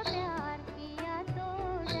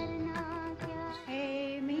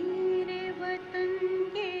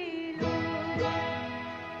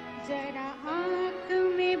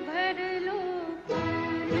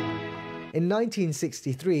 In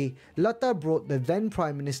 1963, Lata brought the then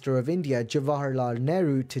Prime Minister of India, Jawaharlal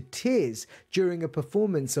Nehru, to tears during a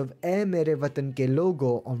performance of "Ae Mere Watan Ke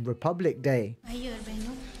Logo" on Republic Day.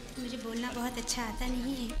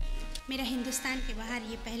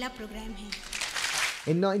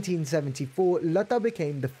 In 1974, Lata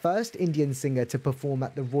became the first Indian singer to perform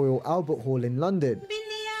at the Royal Albert Hall in London.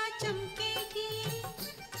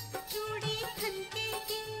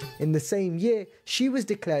 In the same year, she was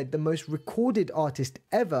declared the most recorded artist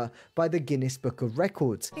ever by the Guinness Book of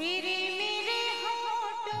Records.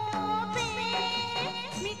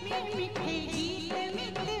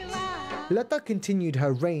 Lata continued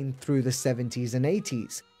her reign through the 70s and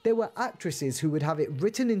 80s. There were actresses who would have it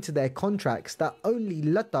written into their contracts that only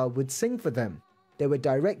Lata would sing for them. There were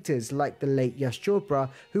directors like the late Yash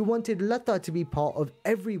Chopra who wanted Lata to be part of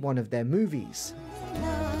every one of their movies.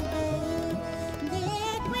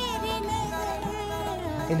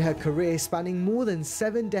 In her career spanning more than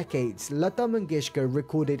 7 decades, Lata Mangeshkar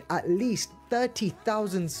recorded at least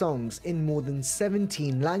 30,000 songs in more than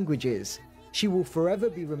 17 languages. She will forever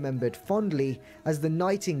be remembered fondly as the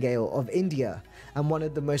Nightingale of India and one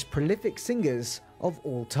of the most prolific singers of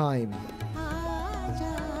all time.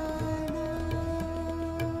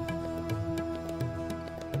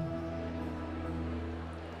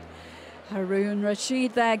 Haroon,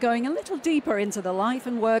 Rashid there, going a little deeper into the life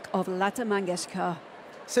and work of Lata Mangeshkar.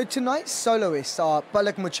 So tonight's soloists are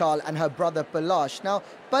Palak Muchhal and her brother Prakash. Now,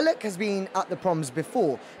 Palak has been at the proms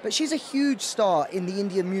before, but she's a huge star in the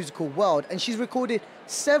Indian musical world and she's recorded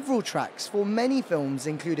several tracks for many films,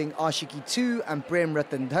 including Aashiki 2 and Prem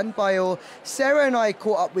Ratan Dhan Payo. Sarah and I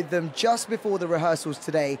caught up with them just before the rehearsals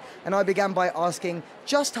today, and I began by asking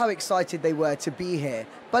just how excited they were to be here.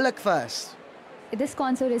 Palak first. This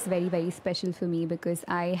concert is very, very special for me because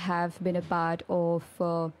I have been a part of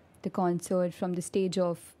the concert from the stage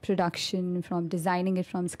of production, from designing it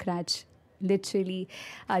from scratch. Literally,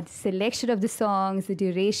 the selection of the songs, the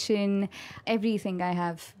duration, everything I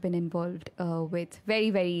have been involved with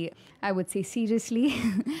very, very, I would say, seriously.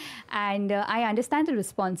 And I understand the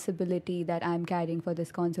responsibility that I'm carrying for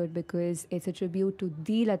this concert because it's a tribute to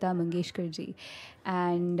the Lata Mangeshkar ji.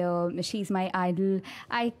 And she's my idol.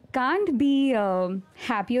 I can't be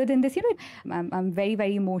happier than this. You know, I'm very,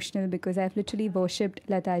 very emotional because I've literally worshipped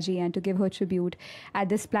Lata ji, and to give her tribute at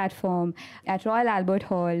this platform at Royal Albert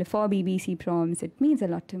Hall for BBC Proms, it means a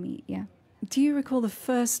lot to me, yeah. Do you recall the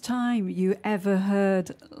first time you ever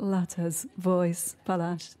heard Lata's voice,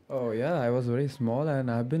 Palash? Oh yeah, I was very small and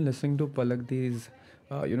I've been listening to Palak Di's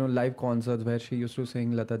live concerts where she used to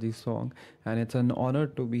sing Lata Ji's song, and it's an honor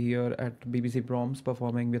to be here at BBC Proms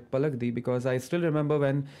performing with Palak Di, because I still remember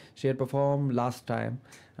when she had performed last time.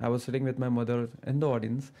 I was sitting with my mother in the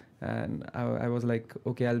audience and I was like,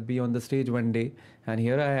 okay, I'll be on the stage one day, and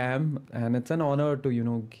here I am, and it's an honor to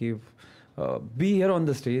be here on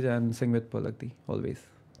the stage and sing with Palak Di always.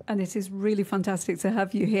 And it is really fantastic to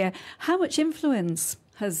have you here. How much influence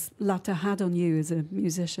has Lata had on you as a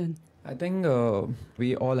musician? I think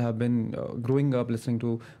we all have been growing up listening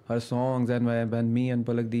to her songs, and when me and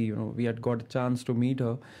Palak Di, we had got a chance to meet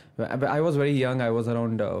her. I was very young, I was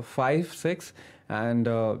around 5, 6, and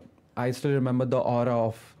I still remember the aura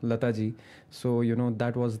of Lata Ji. So,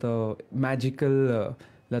 that was the magical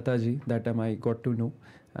Lata Ji that time I got to know.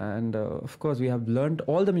 And of course, we have learned,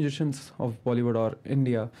 all the musicians of Bollywood or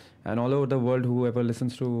India and all over the world, whoever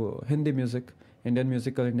listens to Hindi music, Indian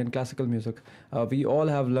musical, Indian classical music, we all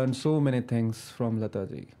have learned so many things from Lata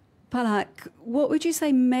Ji. Palak, what would you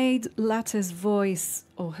say made Lata's voice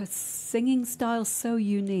or her singing style so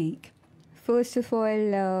unique? First of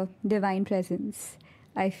all, divine presence.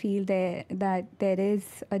 I feel that there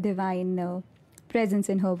is a divine presence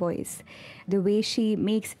in her voice. The way she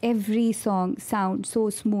makes every song sound so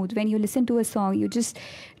smooth. When you listen to a song, you just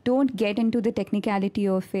don't get into the technicality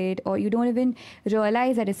of it, or you don't even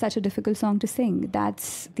realize that it's such a difficult song to sing.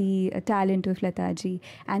 That's the talent of Lata Ji,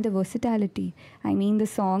 and the versatility. I mean, the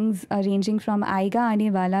songs are ranging from Aayega,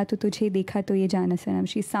 Aane Wala, To Tujhe Dekha To Ye Jana Sanam.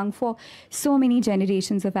 She's sung for so many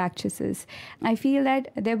generations of actresses. I feel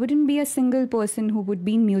that there wouldn't be a single person who would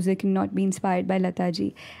be in music and not be inspired by Lata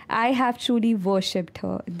Ji. I have truly worshipped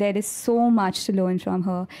her. There is so much to learn from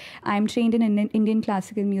her. I'm trained in Indian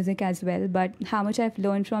classical music as well, but how much I've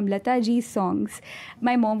learned from Lata ji's songs,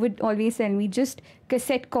 my mom would always tell me, just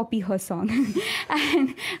cassette copy her song.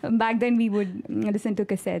 And back then we would listen to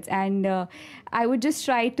cassettes. And I would just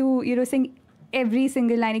try to, sing every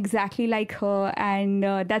single line exactly like her. And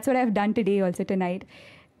that's what I've done today also, tonight.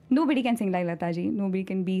 Nobody can sing like Lata ji. Nobody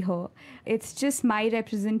can be her. It's just my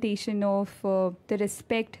representation of the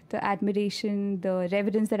respect, the admiration, the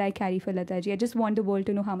reverence that I carry for Lata ji. I just want the world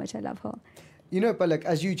to know how much I love her. You know, Palak,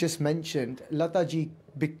 as you just mentioned, Lata ji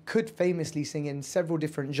could famously sing in several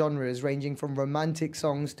different genres, ranging from romantic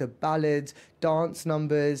songs to ballads, dance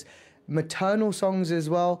numbers, maternal songs as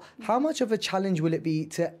well. How much of a challenge will it be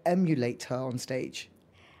to emulate her on stage?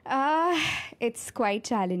 It's quite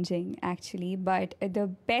challenging, actually. But the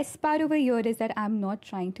best part over here is that I'm not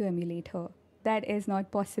trying to emulate her. That is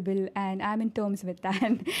not possible, and I'm in terms with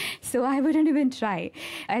that. So I wouldn't even try.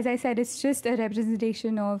 As I said, it's just a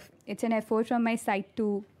representation of, it's an effort from my side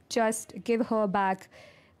to just give her back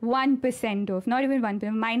 1% of, not even 1%,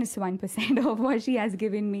 -1% of what she has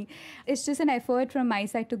given me. It's just an effort from my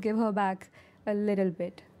side to give her back a little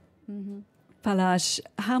bit. Palash,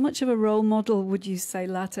 how much of a role model would you say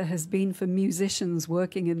Lata has been for musicians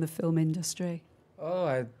working in the film industry?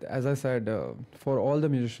 Oh, as I said, for all the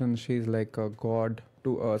musicians, she's like a god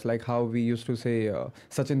to us. Like how we used to say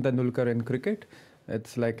Sachin Tendulkar in cricket.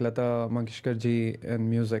 It's like Lata Mangeshkar ji in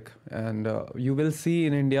music. And you will see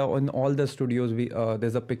in India, in all the studios,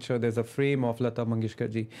 there's a picture, there's a frame of Lata Mangeshkar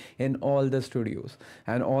ji in all the studios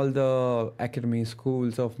and all the academy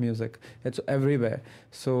schools of music. It's everywhere.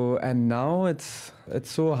 So, and now it's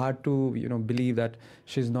so hard to, believe that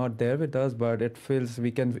she's not there with us, but it feels,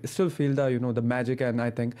 we can still feel the, the magic. And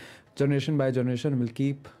I think generation by generation we'll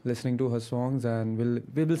keep listening to her songs, and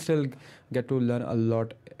we will still get to learn a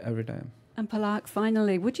lot every time. And Palak,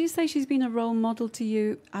 finally, would you say she's been a role model to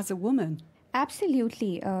you as a woman?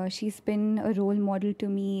 Absolutely. She's been a role model to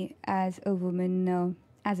me as a woman,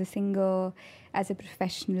 as a singer, as a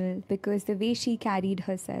professional, because the way she carried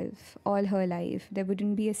herself all her life, there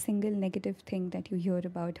wouldn't be a single negative thing that you hear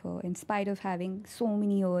about her, in spite of having so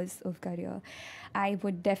many years of career. I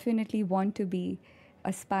would definitely want to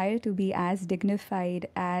aspire to be as dignified,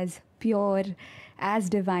 as pure, as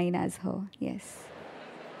divine as her. Yes.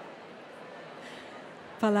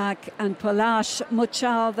 Palak and Palak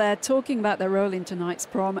Muchhal, they're talking about their role in tonight's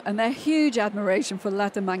prom and their huge admiration for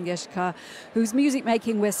Lata Mangeshkar, whose music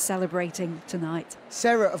making we're celebrating tonight.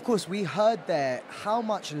 Sarah, of course, we heard there how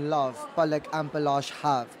much love Palak and Palak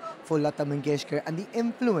have for Lata Mangeshkar and the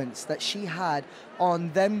influence that she had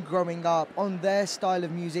on them growing up, on their style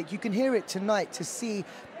of music. You can hear it tonight to see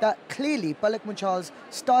that clearly Palak Muchhal's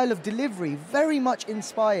style of delivery very much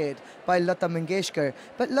inspired by Lata Mangeshkar.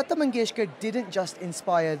 But Lata Mangeshkar didn't just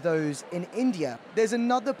inspire those in India. There's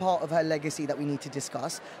another part of her legacy that we need to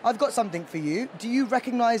discuss. I've got something for you. Do you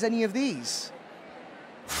recognize any of these?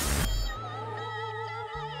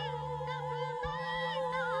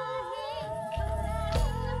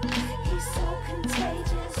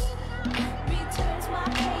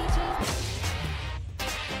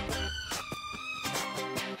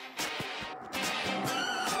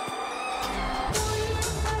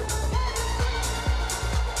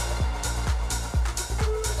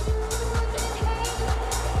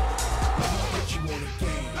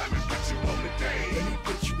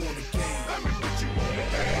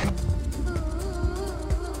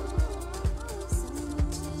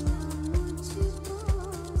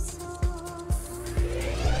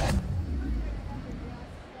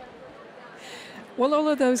 Well, all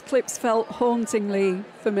of those clips felt hauntingly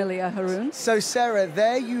familiar, Haroon. So, Sarah,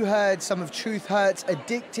 there you heard some of Truth Hurts,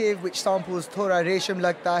 Addictive, which samples Thora Resham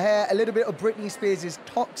Lagta Hai, a little bit of Britney Spears'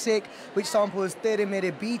 Toxic, which samples Tere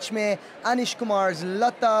Mere Beech Mein, Anish Kumar's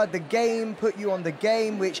Lata, The Game, Put You on the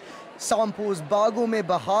Game, which samples Baagon Mein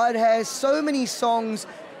Bahar Hai. So many songs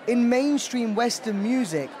in mainstream Western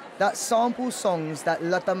music that sample songs that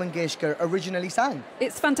Lata Mangeshkar originally sang.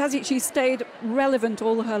 It's fantastic. She stayed relevant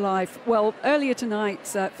all her life. Well, earlier tonight,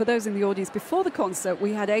 for those in the audience before the concert,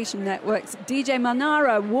 we had Asian Network's DJ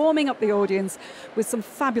Manara warming up the audience with some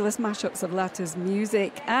fabulous mashups of Lata's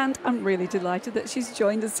music. And I'm really delighted that she's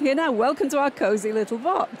joined us here now. Welcome to our cosy little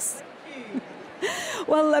box.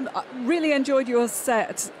 Well, I really enjoyed your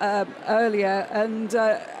set earlier, and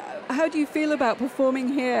how do you feel about performing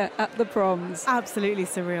here at the Proms? Absolutely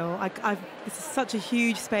surreal. This is such a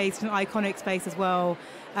huge space, an iconic space as well.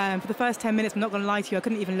 For the first 10 minutes, I'm not going to lie to you, I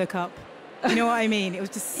couldn't even look up. You know what I mean? It was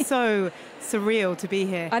just so surreal to be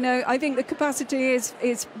here. I know. I think the capacity is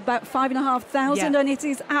about 5,500, and it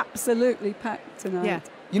is absolutely packed tonight. Yeah.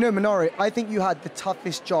 You know, Manari, I think you had the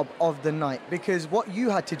toughest job of the night because what you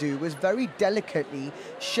had to do was very delicately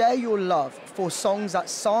share your love for songs that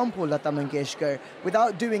sample Lata Mangeshkar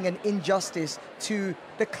without doing an injustice to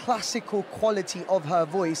the classical quality of her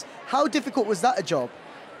voice. How difficult was that a job?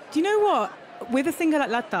 Do you know what? With a singer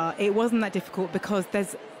like Lata, it wasn't that difficult because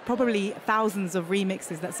there's probably thousands of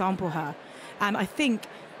remixes that sample her. And I think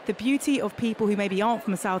the beauty of people who maybe aren't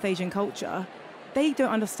from a South Asian culture, they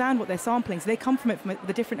don't understand what they're sampling, so they come from it with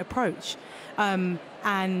a different approach.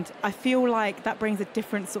 And I feel like that brings a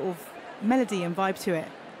different sort of melody and vibe to it.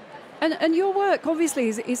 And your work, obviously,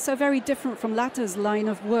 is so very different from Lata's line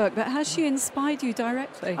of work, but has she inspired you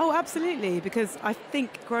directly? Oh, absolutely, because I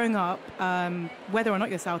think growing up, whether or not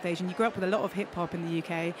you're South Asian, you grew up with a lot of hip-hop in the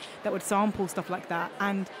UK that would sample stuff like that.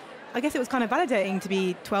 And I guess it was kind of validating to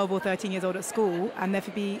be 12 or 13 years old at school and there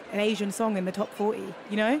to be an Asian song in the top 40,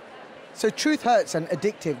 you know? So Truth Hurts and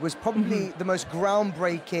Addictive was probably the most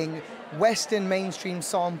groundbreaking Western mainstream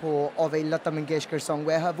sample of a Lata Mangeshkar song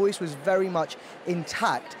where her voice was very much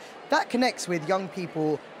intact. That connects with young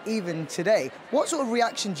people even today. What sort of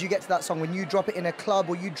reaction do you get to that song when you drop it in a club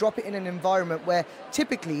or you drop it in an environment where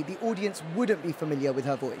typically the audience wouldn't be familiar with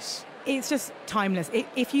her voice? It's just timeless.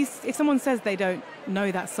 If someone says they don't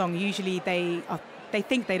know that song, usually they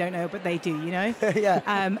think they don't know, but they do, you know? Yeah.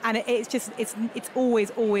 And it's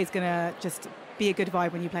always gonna just be a good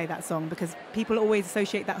vibe when you play that song because people always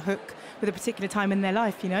associate that hook with a particular time in their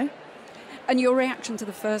life, you know? And your reaction to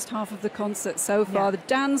the first half of the concert so far, the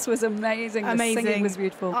dance was amazing, the singing was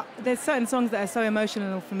beautiful. There's certain songs that are so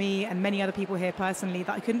emotional for me and many other people here personally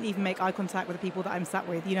that I couldn't even make eye contact with the people that I'm sat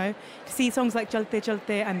with, you know? To see songs like Chalte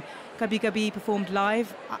Chalte and Kabhi Kabhi performed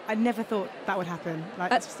live, I never thought that would happen.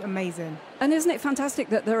 Like, it's just amazing. And isn't it fantastic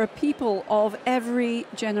that there are people of every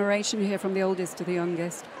generation here, from the oldest to the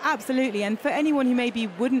youngest? Absolutely, and for anyone who maybe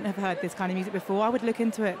wouldn't have heard this kind of music before, I would look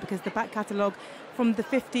into it because the back catalogue from the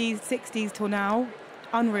 50s, 60s till now,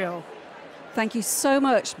 unreal. Thank you so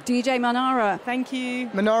much, DJ Manara. Thank you.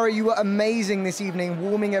 Manara, you were amazing this evening,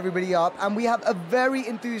 warming everybody up, and we have a very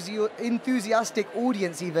enthusiastic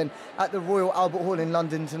audience even at the Royal Albert Hall in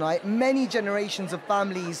London tonight. Many generations of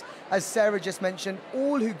families, as Sarah just mentioned,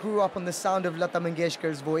 all who grew up on the sound of Lata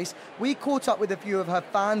Mangeshkar's voice. We caught up with a few of her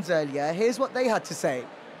fans earlier. Here's what they had to say.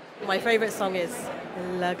 My favourite song is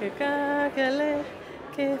Laga.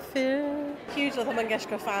 Huge Lata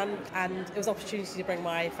Mangeshkar fan, and it was an opportunity to bring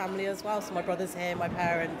my family as well, so my brother's here, my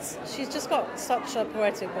parents. She's just got such a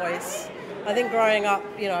poetic voice. I think growing up,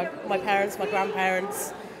 you know, my parents, my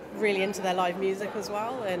grandparents, really into their live music as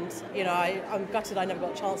well, and you know, I'm gutted I never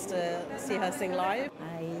got a chance to see her sing live.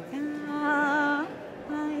 Aayega,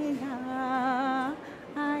 Aayega,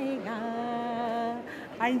 Aayega.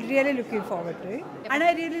 I'm really looking forward to it. And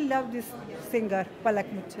I really love this singer, Palak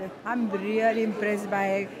Muchhal. I'm really impressed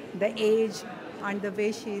by the age and the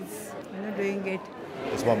way she's doing it.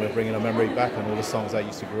 It's one way of bringing a memory back and all the songs I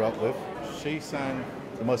used to grow up with. She sang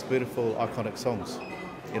the most beautiful, iconic songs,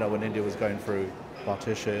 you know, when India was going through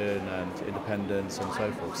partition and independence and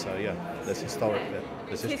so forth. So yeah, there's historic,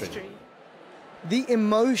 there's history. The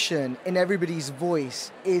emotion in everybody's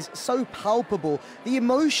voice is so palpable. The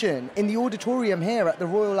emotion in the auditorium here at the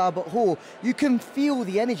Royal Albert Hall, you can feel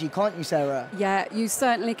the energy, can't you, Sarah? Yeah, you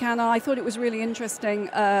certainly can. I thought it was really interesting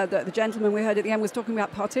that the gentleman we heard at the end was talking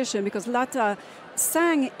about partition, because Lata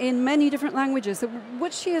sang in many different languages. So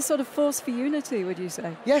was she a sort of force for unity, would you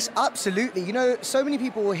say? Yes, absolutely. You know, so many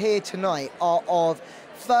people here tonight are of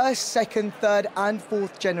first, second, third and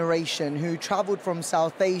fourth generation who travelled from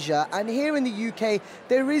South Asia, and here in the UK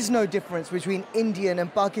there is no difference between Indian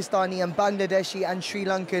and Pakistani and Bangladeshi and Sri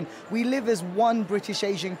Lankan. We live as one British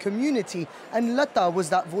Asian community, and Lata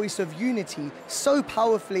was that voice of unity so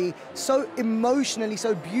powerfully, so emotionally,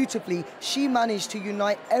 so beautifully. She managed to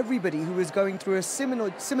unite everybody who was going through a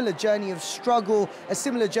similar journey of struggle, a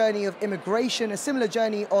similar journey of immigration, a similar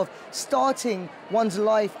journey of starting one's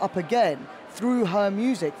life up again, through her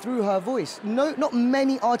music, through her voice. No, not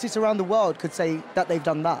many artists around the world could say that they've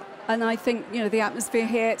done that. And I think, you know, the atmosphere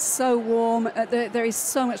here, it's so warm. There is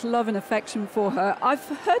so much love and affection for her. I've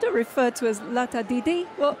heard her referred to as Lata Didi.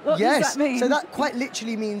 What does that mean? So that quite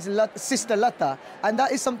literally means Sister Lata. And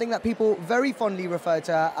that is something that people very fondly refer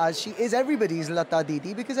to her as. She is everybody's Lata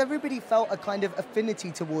Didi because everybody felt a kind of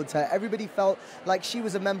affinity towards her. Everybody felt like she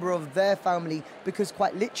was a member of their family because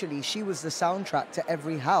quite literally she was the soundtrack to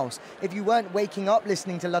every house. If you weren't waking up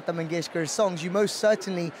listening to Lata Mangeshkar's songs, you most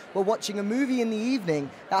certainly were watching a movie in the evening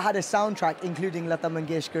that had a soundtrack including Lata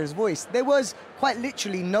Mangeshkar's voice. There was quite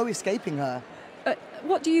literally no escaping her.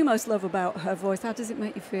 What do you most love about her voice? How does it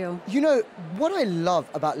make you feel? You know, what I love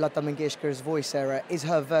about Lata Mangeshkar's voice, Sarah, is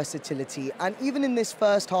her versatility. And even in this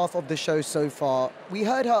first half of the show so far, we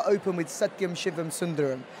heard her open with Satyam Shivam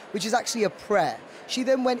Sundaram, which is actually a prayer. She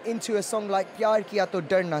then went into a song like Pyar Kiya To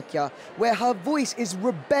Darna Kya, where her voice is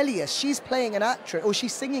rebellious. She's playing an actress, or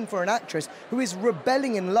she's singing for an actress who is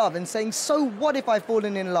rebelling in love and saying, so what if I've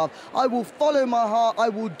fallen in love? I will follow my heart, I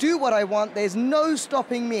will do what I want, there's no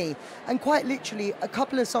stopping me. And quite literally, a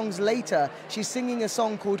couple of songs later, she's singing a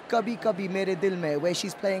song called Kabhi Kabhi Mere Dil Mein, where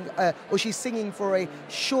she's playing, or she's singing for a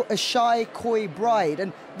shy, coy bride.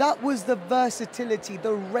 And that was the versatility,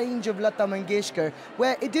 the range of Lata Mangeshkar,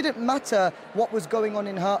 where it didn't matter what was going on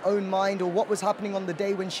in her own mind or what was happening on the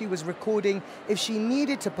day when she was recording. If she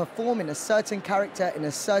needed to perform in a certain character, in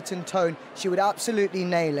a certain tone, she would absolutely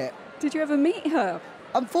nail it. Did you ever meet her?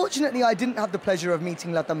 Unfortunately, I didn't have the pleasure of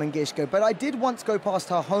meeting Lata Mangeshkar, but I did once go past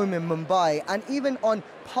her home in Mumbai, and even on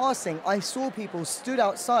passing, I saw people stood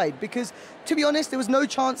outside because, to be honest, there was no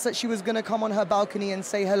chance that she was going to come on her balcony and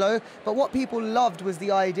say hello, but what people loved was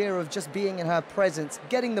the idea of just being in her presence,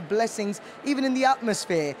 getting the blessings, even in the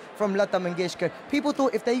atmosphere from Lata Mangeshkar. People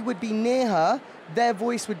thought if they would be near her, their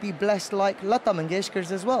voice would be blessed like Lata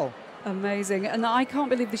Mangeshkar's as well. Amazing. And I can't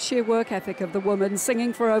believe the sheer work ethic of the woman,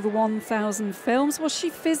 singing for over 1,000 films. Was she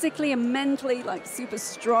physically and mentally like super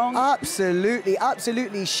strong? Absolutely,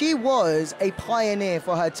 absolutely. She was a pioneer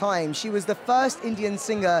for her time. She was the first Indian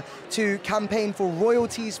singer to campaign for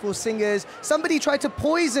royalties for singers. Somebody tried to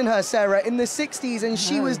poison her, Sarah, in the 60s, and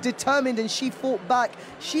she was determined and she fought back.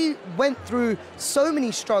 She went through so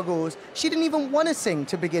many struggles. She didn't even want to sing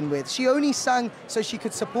to begin with. She only sang so she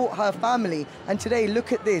could support her family. And today,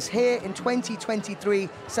 look at this, here in 2023,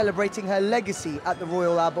 celebrating her legacy at the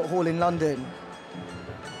Royal Albert Hall in London.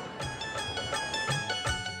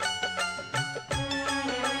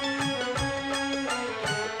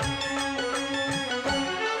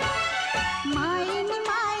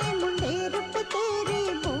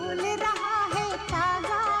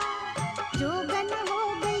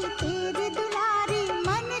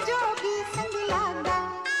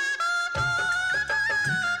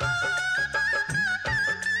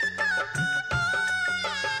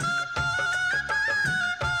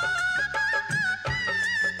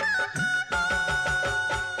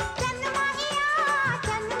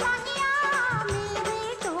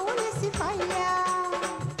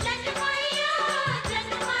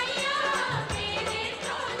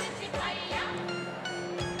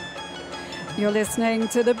 You're listening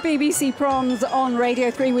to the BBC Proms on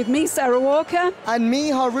Radio 3 with me, Sarah Walker. And me,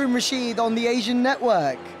 Haroon Rashid, on the Asian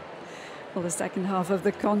Network. Well, the second half of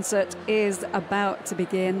the concert is about to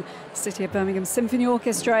begin. City of Birmingham Symphony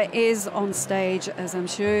Orchestra is on stage, as I'm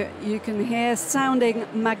sure you can hear, sounding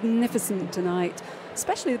magnificent tonight.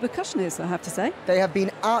 Especially the percussionists, I have to say. They have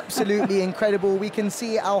been absolutely incredible. We can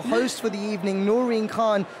see our host for the evening, Noreen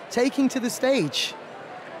Khan, taking to the stage.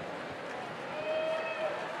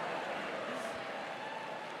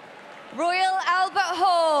 Royal Albert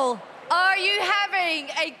Hall, are you having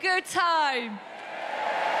a good time?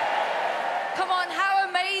 Come on, how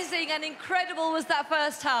amazing and incredible was that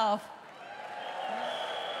first half?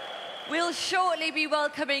 We'll shortly be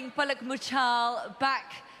welcoming Palak Muchhal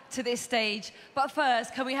back to this stage. But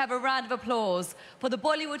first, can we have a round of applause for the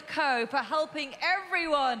Bollywood Co for helping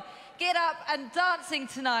everyone get up and dancing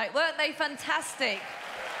tonight? Weren't they fantastic?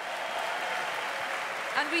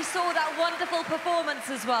 And we saw that wonderful performance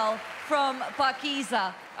as well from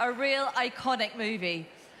Pakiza, a real iconic movie.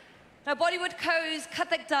 Now, Bollywood Co.'s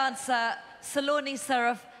Kathak dancer, Saloni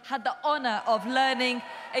Saraf, had the honor of learning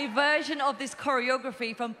a version of this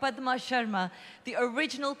choreography from Padma Sharma, the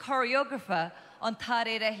original choreographer on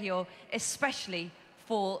Thare Rahio, especially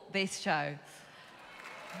for this show.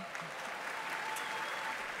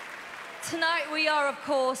 Tonight we are, of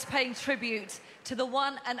course, paying tribute to the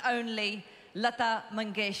one and only Lata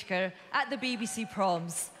Mangeshkar at the BBC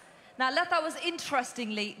Proms. Now, Lata was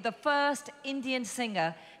interestingly the first Indian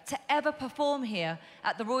singer to ever perform here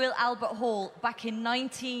at the Royal Albert Hall back in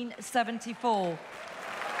 1974.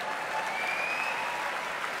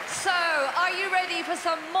 So, are you ready for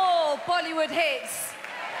some more Bollywood hits?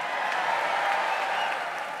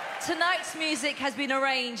 Tonight's music has been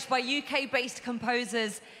arranged by UK-based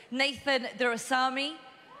composers Nathen Durasamy,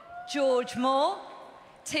 George Moore,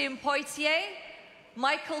 Tim Pottier,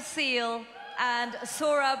 Michael Seal, and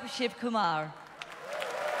Saurabh Shivakumar.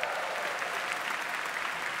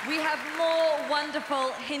 We have more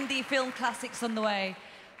wonderful Hindi film classics on the way,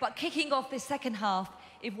 but kicking off this second half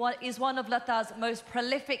is one of Lata's most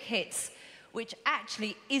prolific hits, which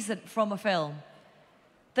actually isn't from a film.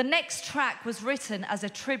 The next track was written as a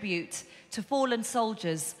tribute to fallen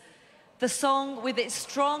soldiers. The song, with its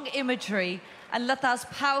strong imagery and Lata's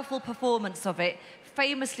powerful performance of it,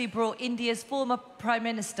 famously brought India's former Prime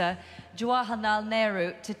Minister, Jawaharlal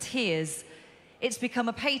Nehru, to tears. It's become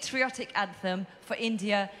a patriotic anthem for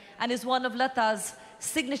India and is one of Lata's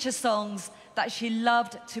signature songs that she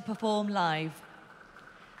loved to perform live.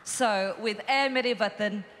 So, with Air Mere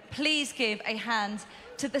Watan, please give a hand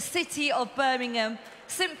to the City of Birmingham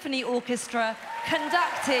Symphony Orchestra,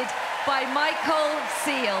 conducted by Michael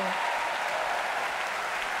Seal.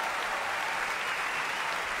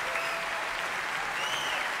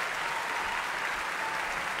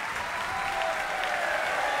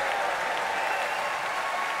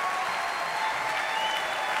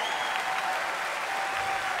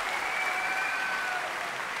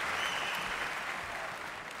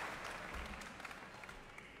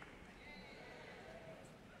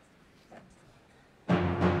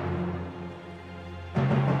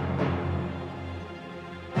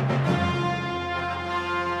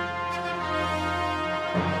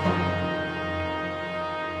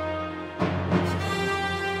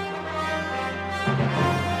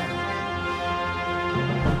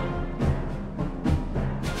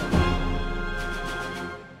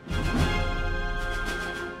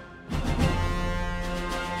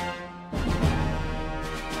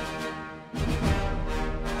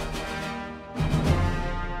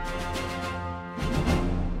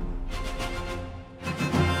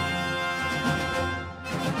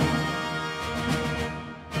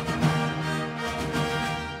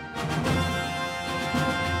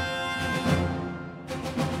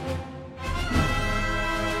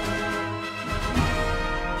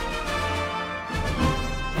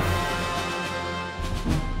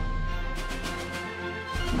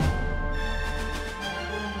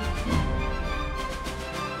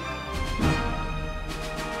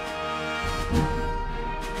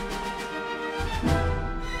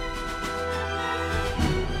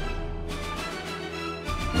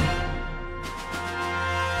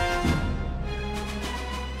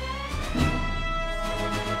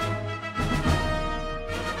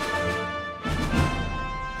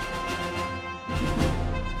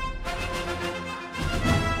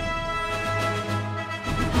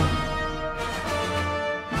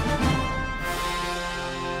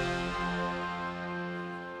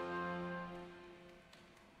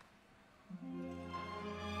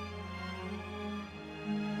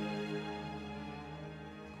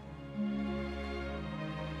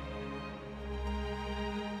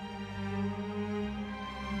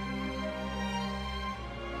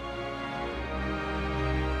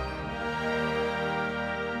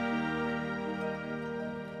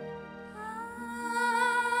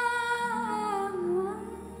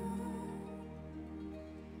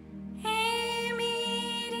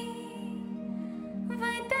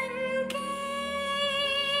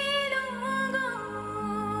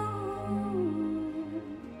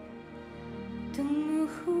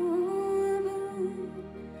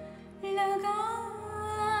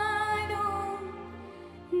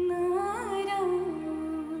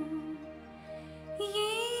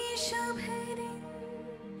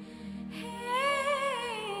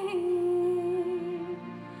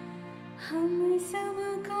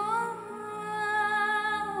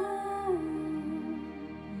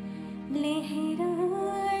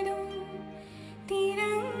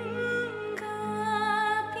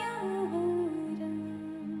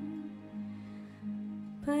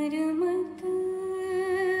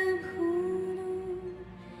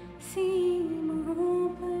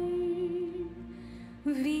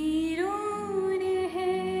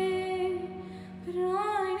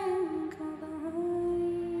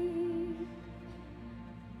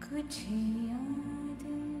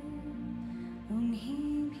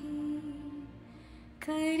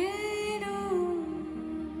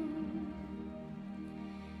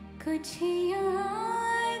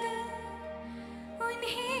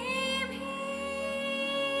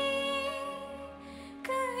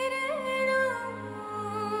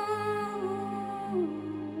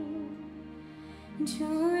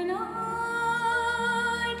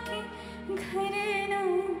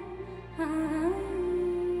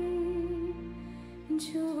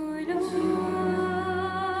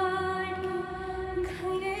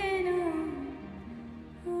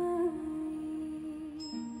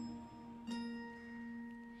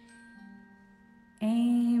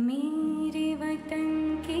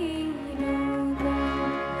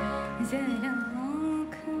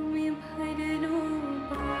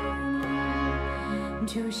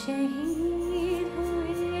 जो शहीद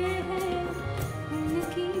हुए हैं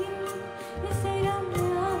उनकी जरा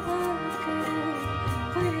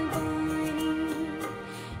करो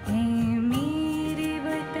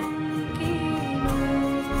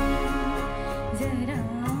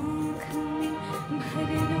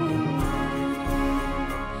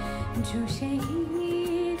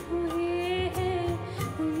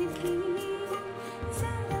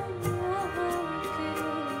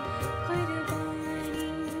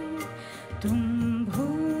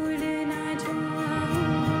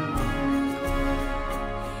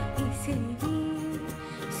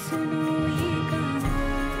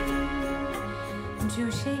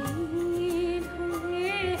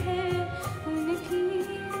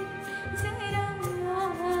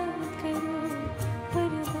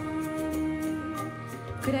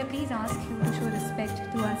please ask you to show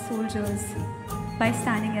respect to our soldiers by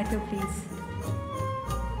standing at your place.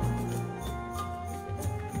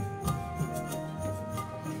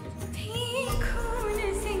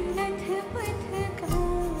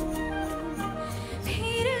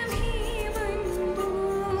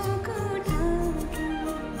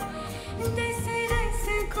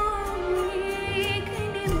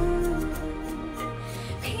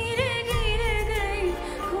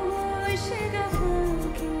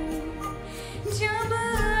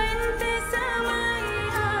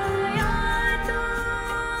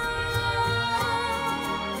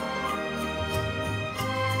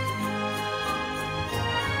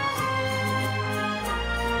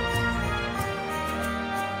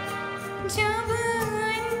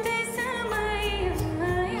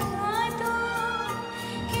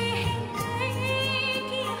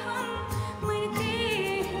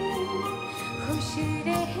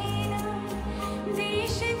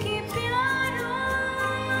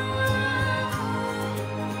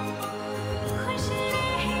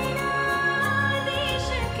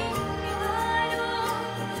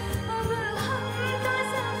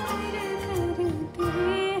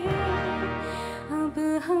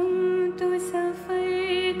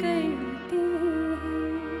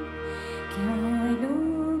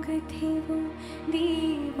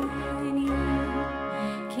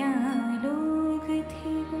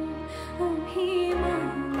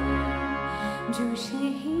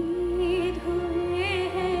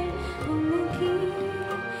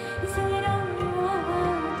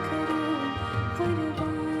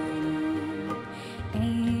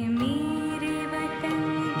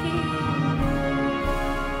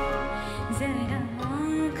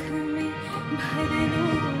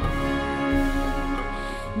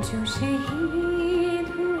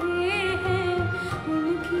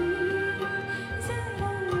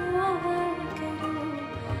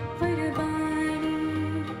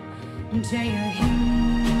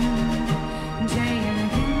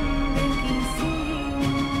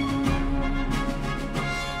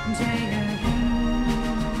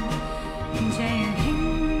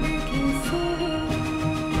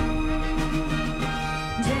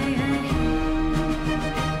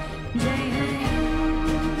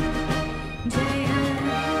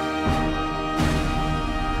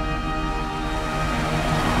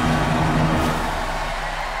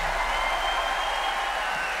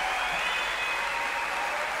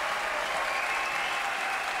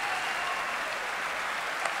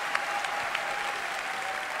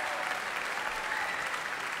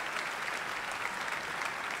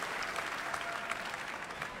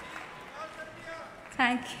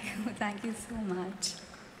 Thank you so much.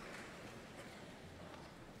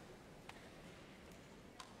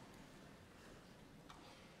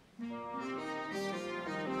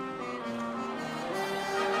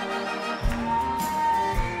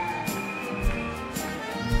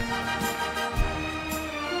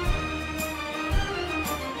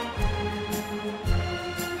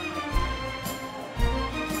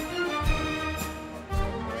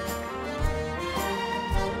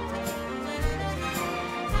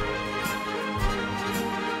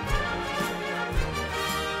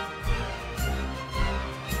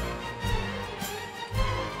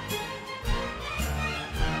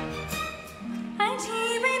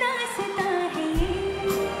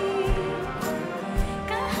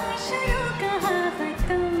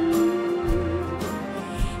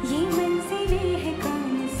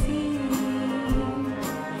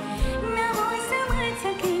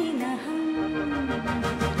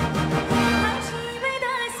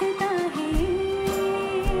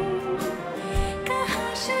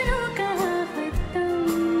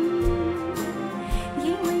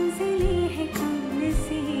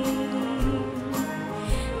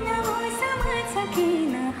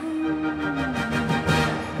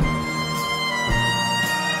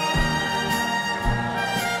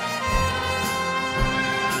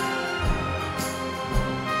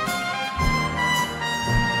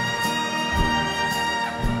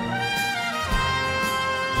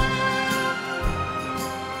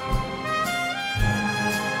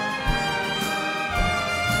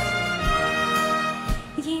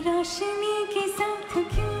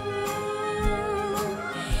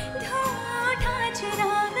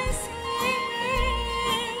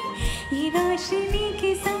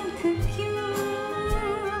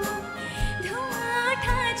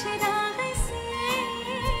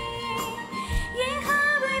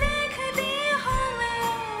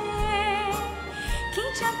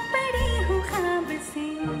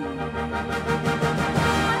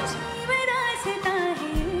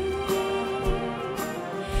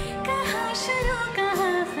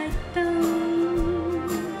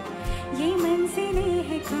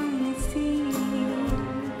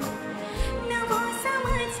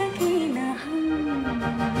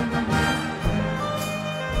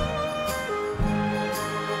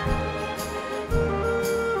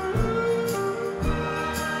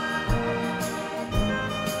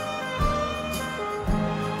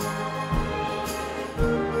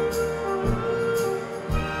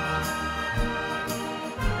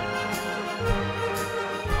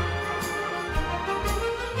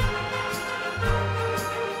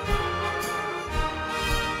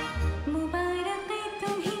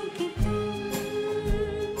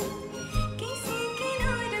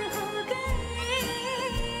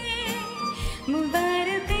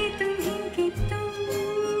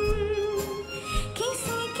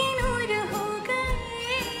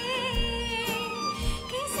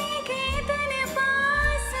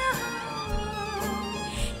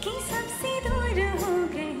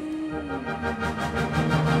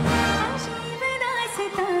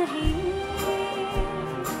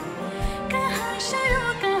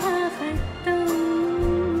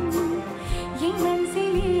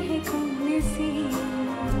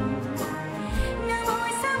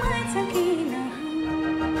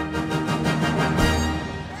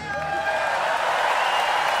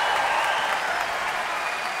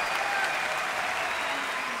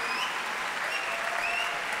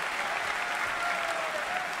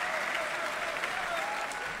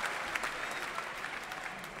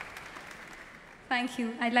 Thank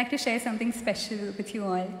you. I'd like to share something special with you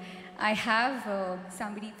all. I have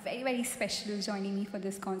somebody very, very special joining me for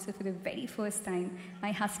this concert for the very first time.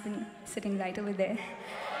 My husband sitting right over there.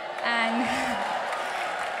 And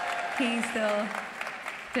he's the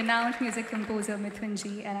renowned music composer Mithun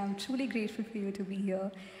ji, and I'm truly grateful for you to be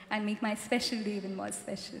here and make my special day even more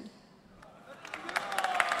special.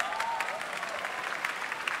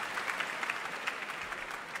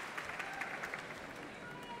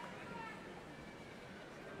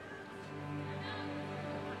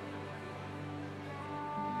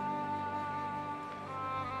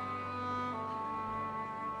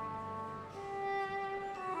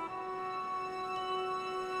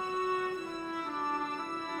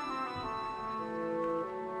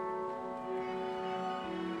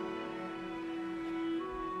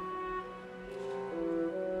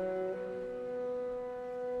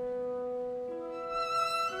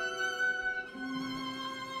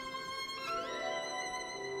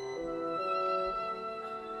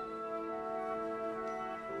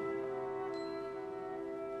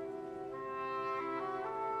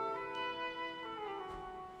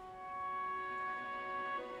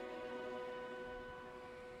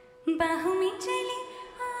 बाहों में चली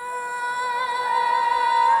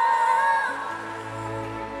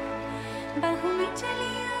बाहों में चली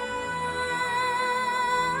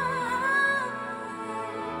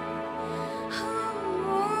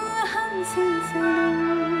हमसे सनम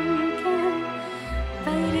क्या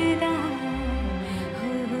पर्दा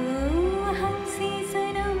हमसे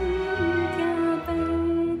सनम क्या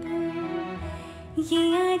पर्दा ये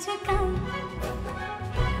आज का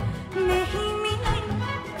नहीं मिलन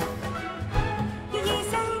ये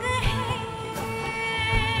संग है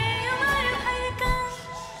उम्र भर का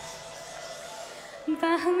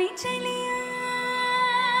बाह में चलिया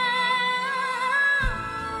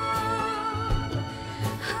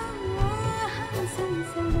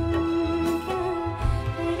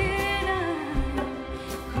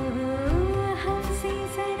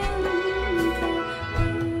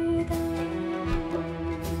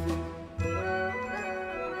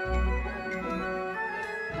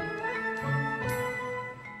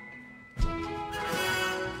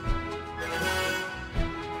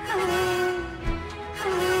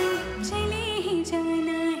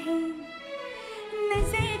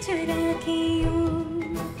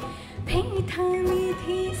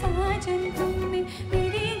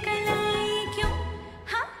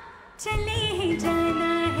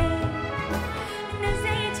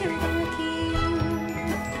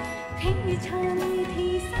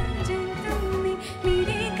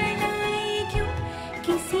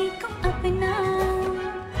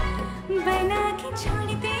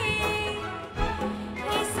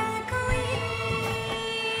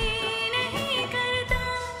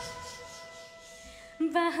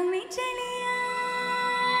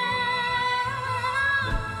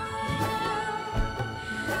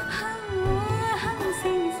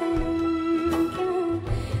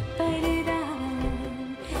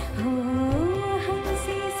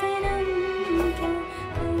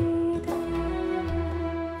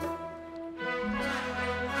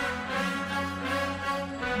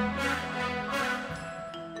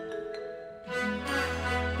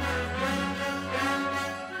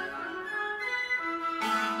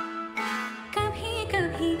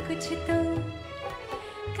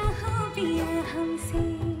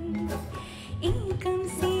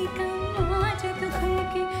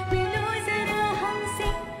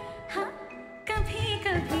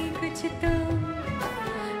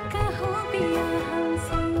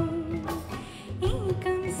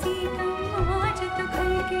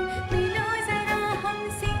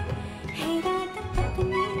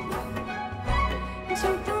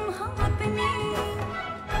जो तुम हो अपने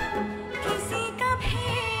किसी का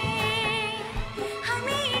भेद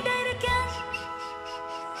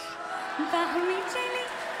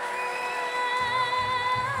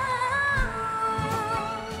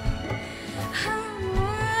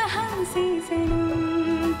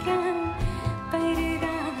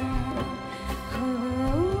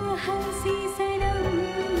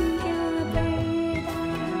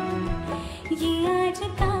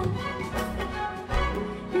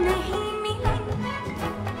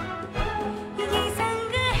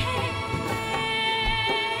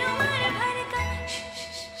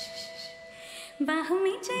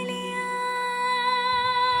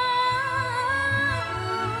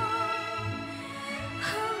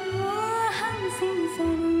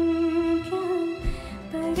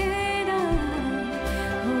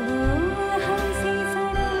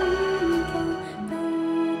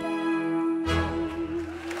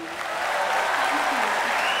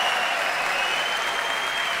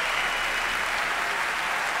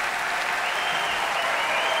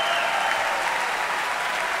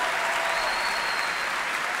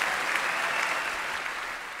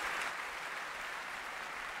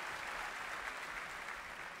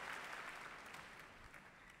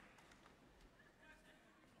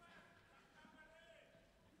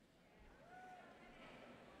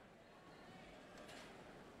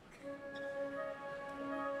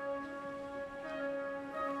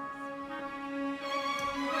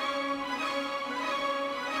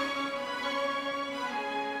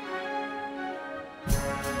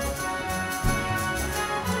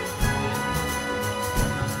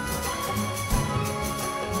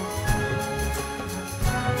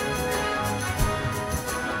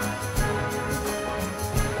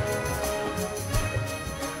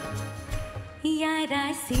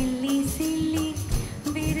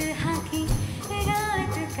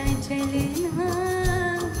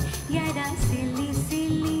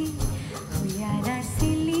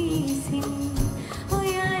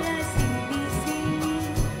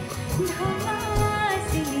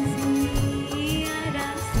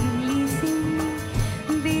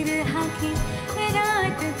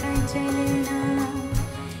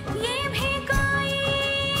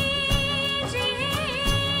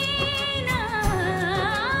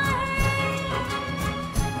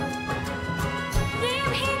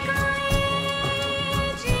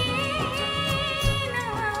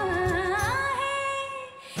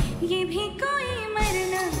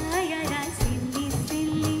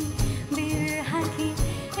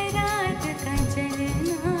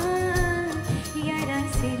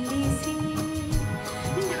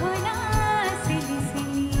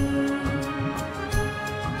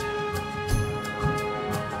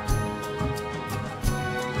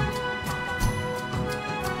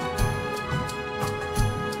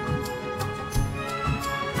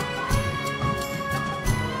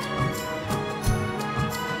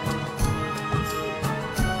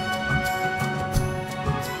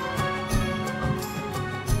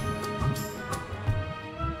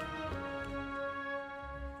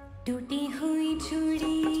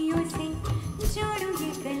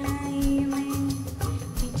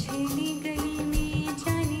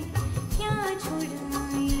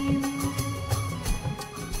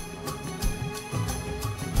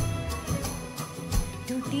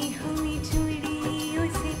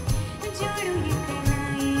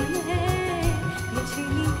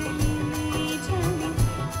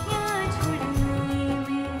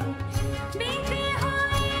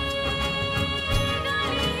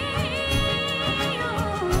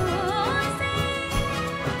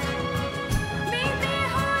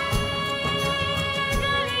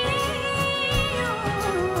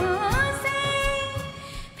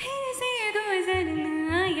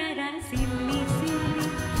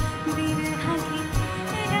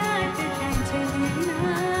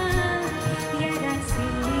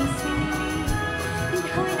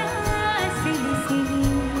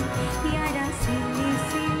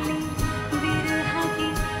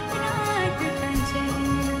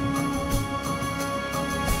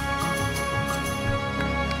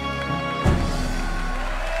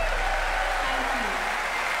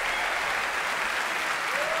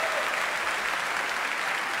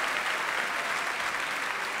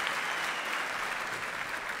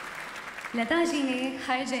लता जी ने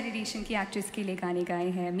हर जनरेशन की एक्ट्रेस के लिए गाने गाए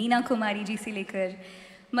हैं, मीना कुमारी जी से लेकर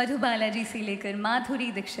मधुबाला जी से लेकर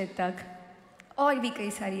माधुरी दीक्षित तक और भी कई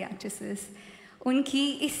सारी एक्ट्रेसेस। उनकी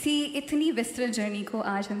इसी इतनी विस्तृत जर्नी को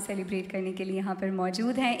आज हम सेलिब्रेट करने के लिए यहाँ पर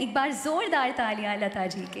मौजूद हैं। एक बार ज़ोरदार तालियां लता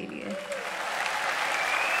जी के लिए।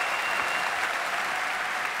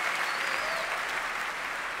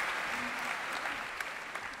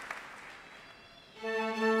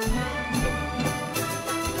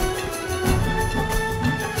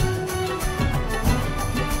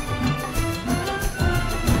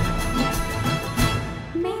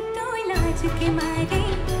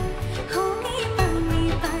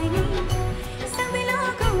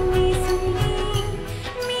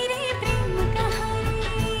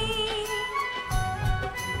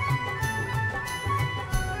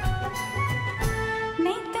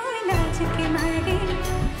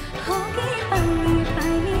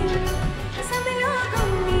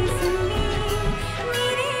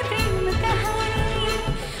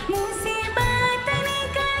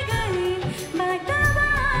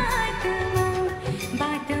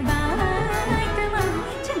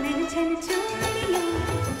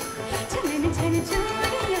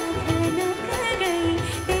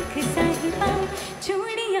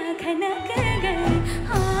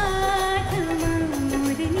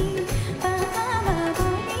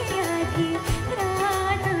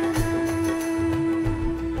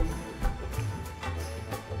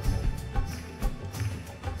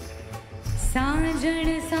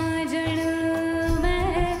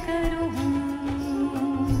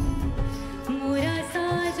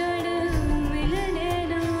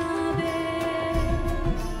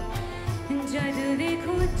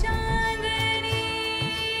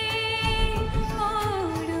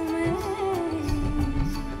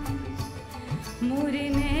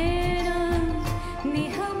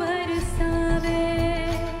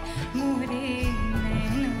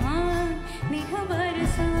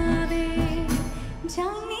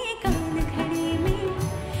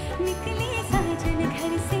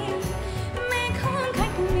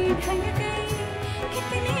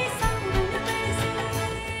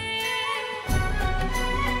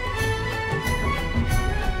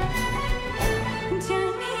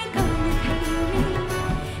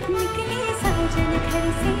 घर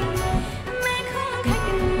से मैं खो घट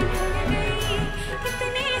में ढल गई।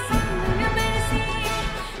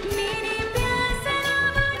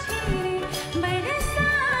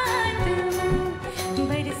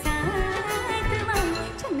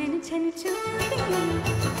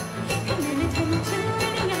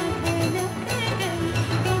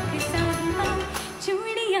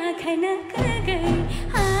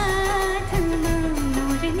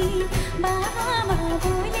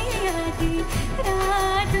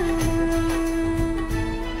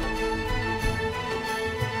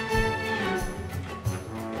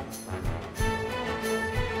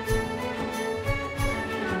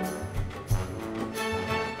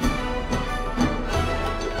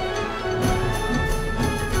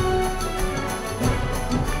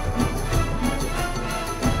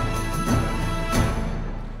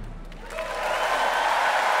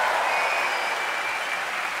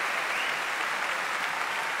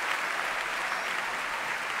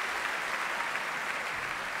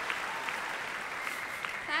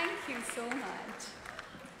 Thank you so much.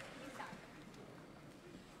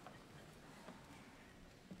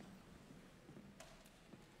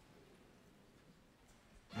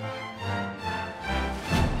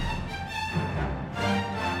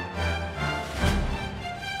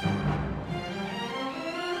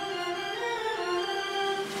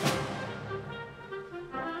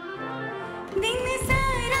 दिन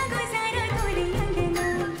सारा गुजारा तोरे अंगना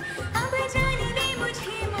अब जाने दे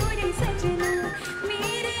मुझे मोरे सजना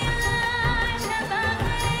मेरे आशा बाग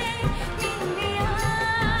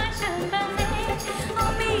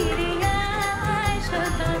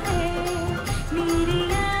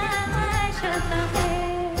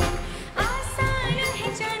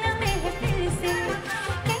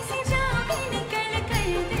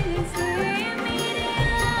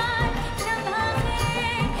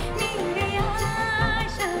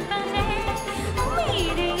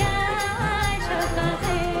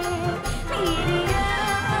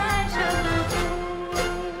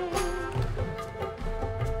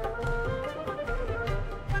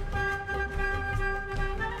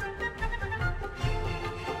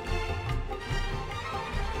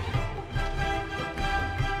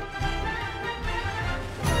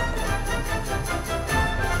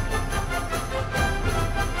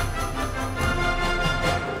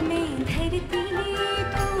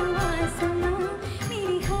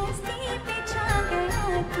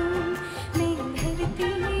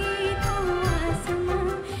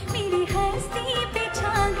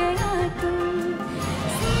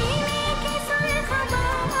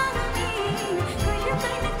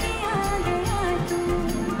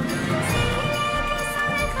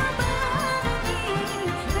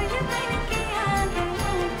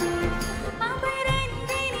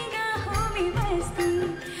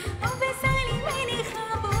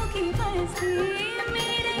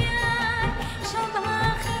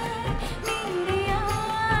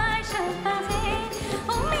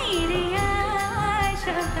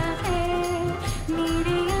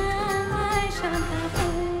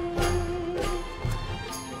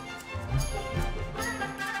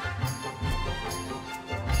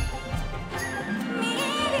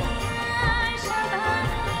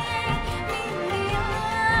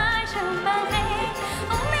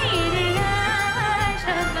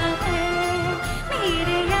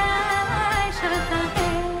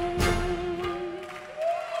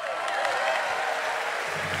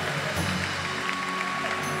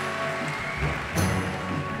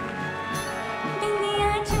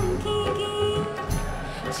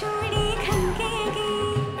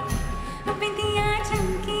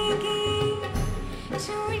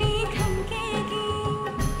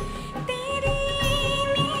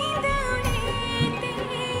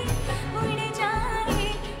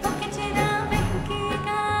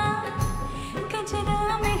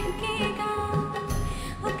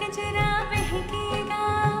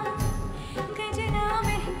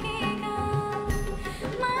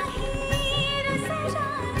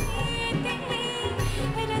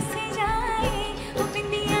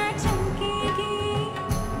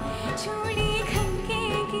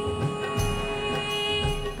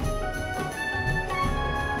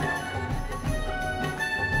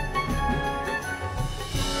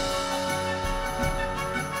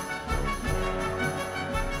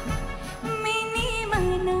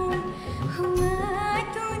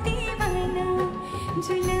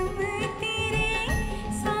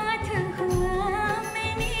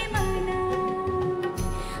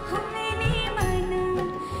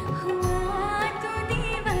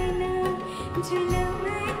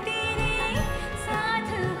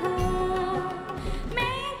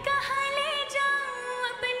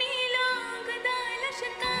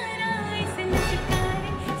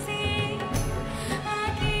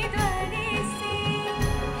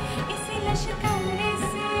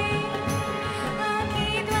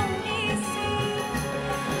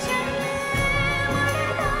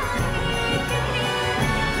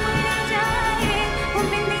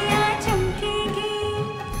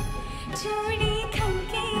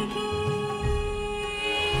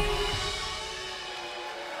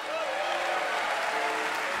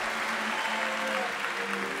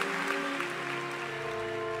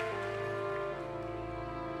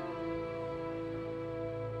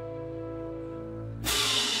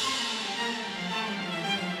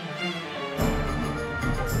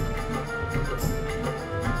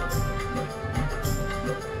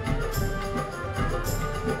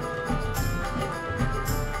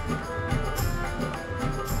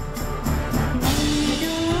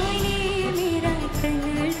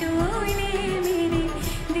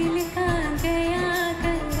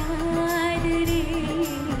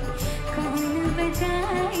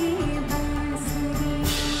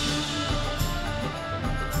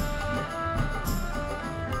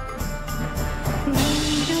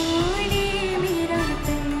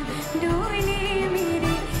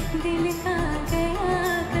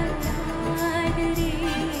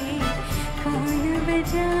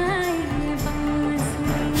बजाए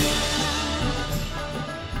बांसुरियां।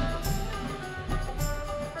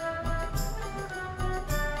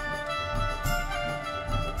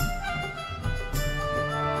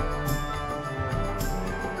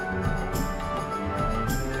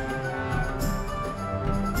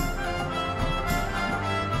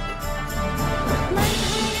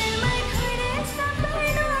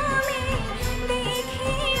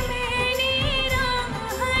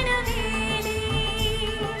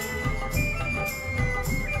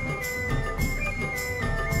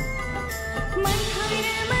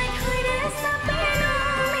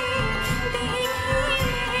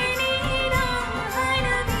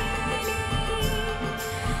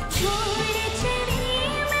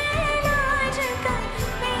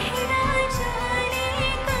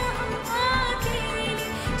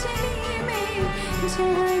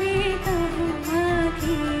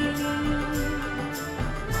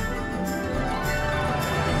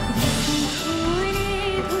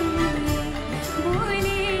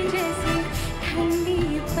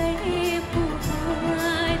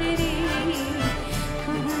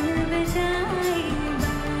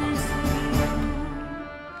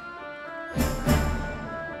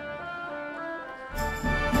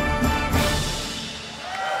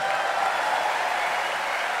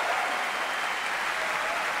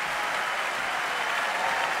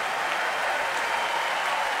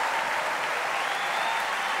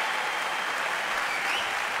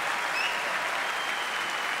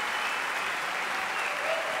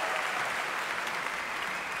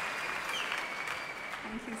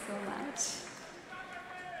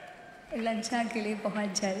 लज्जा के लिए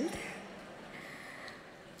बहुत जल्द।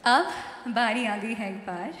 अब बारी आ गई है एक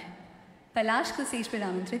बार पलाश को स्टेज पर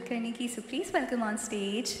आमंत्रित करने की। So please welcome on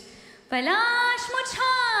stage Palash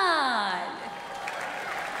Muchhal.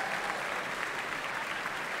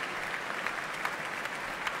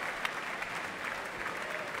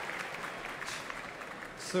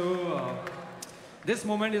 So this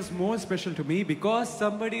moment is more special to me because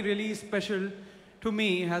somebody really special to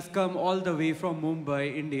me has come all the way from Mumbai,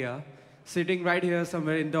 India, sitting right here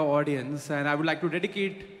somewhere in the audience, and I would like to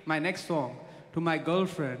dedicate my next song to my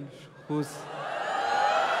girlfriend, who's...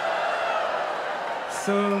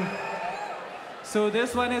 So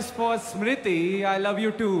this one is for Smriti. I love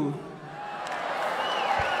you too.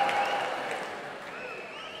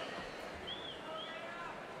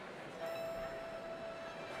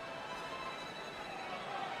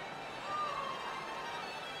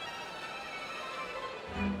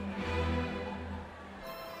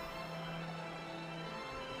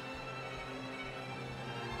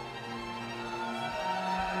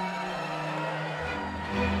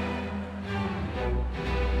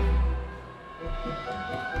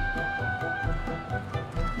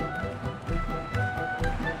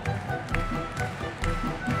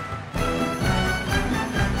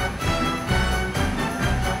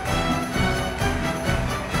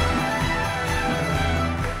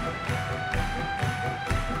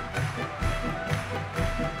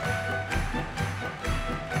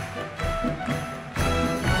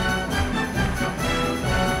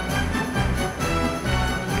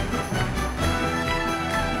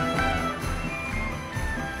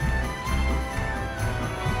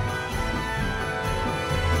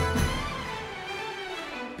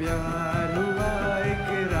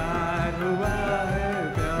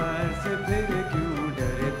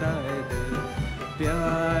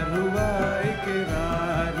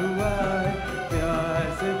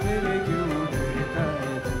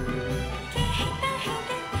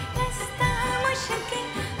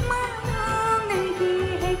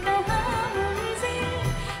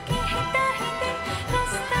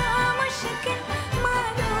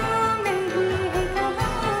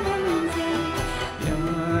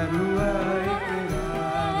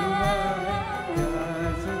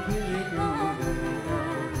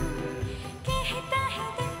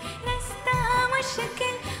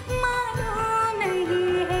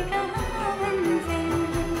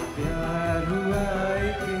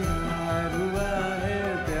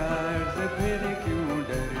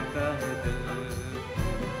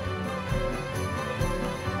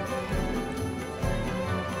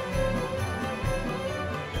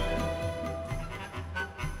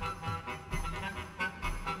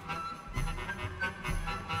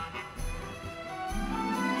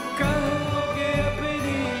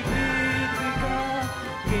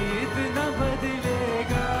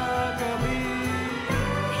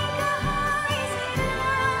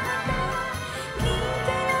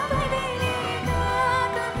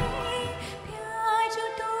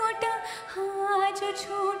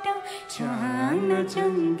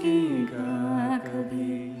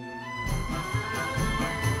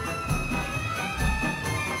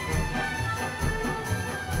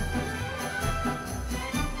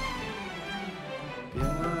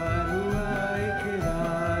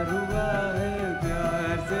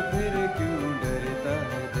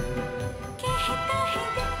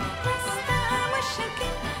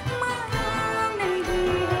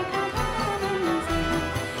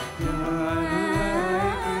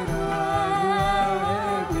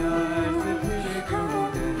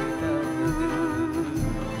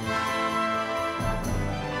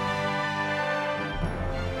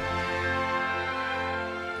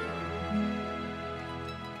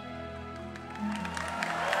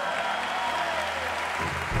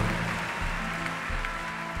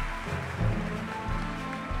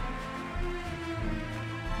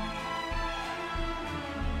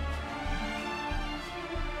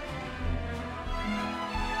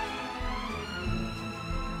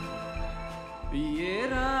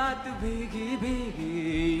 रात भीगी भीगी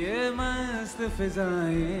ये मस्त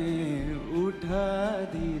फिजाएं उठा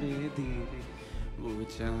धीरे धीरे वो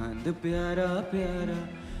चांद प्यारा प्यारा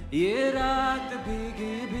ये रात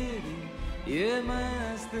भीगी भीगी ये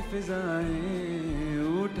मस्त फिजाएं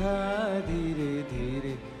उठा धीरे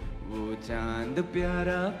धीरे वो चांद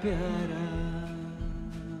प्यारा प्यारा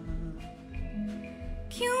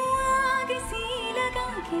क्यों आग सी लगा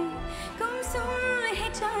के गुमसुम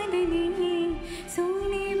है चांदनी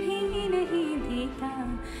सोने भी नहीं देता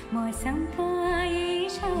मौसम का ये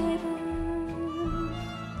इशारा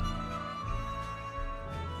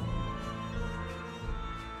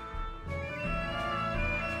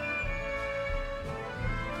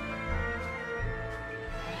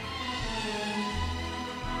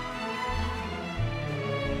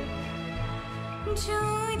जो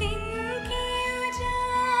दिन के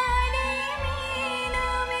उजाले में ना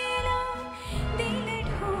मिला दिल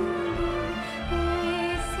ढूंढे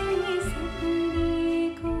ऐसे सपने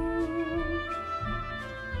को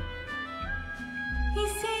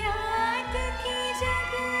इस रात की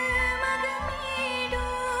जगमग में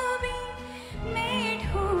डूबी मैं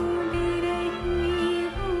ढूंढ रही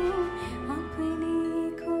हूँ अपने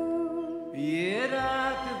को ये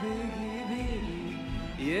रात भीगी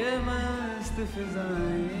भीगी ये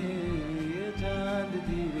फिजाएं ये चांद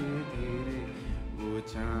धीरे धीरे वो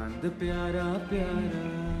चांद प्यारा प्यारा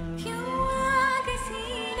क्यों आग सी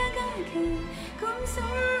लगा के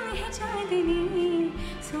गुमसुम है चांदनी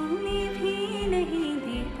सोने भी नहीं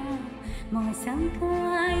देता मौसम का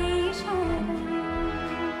इशारा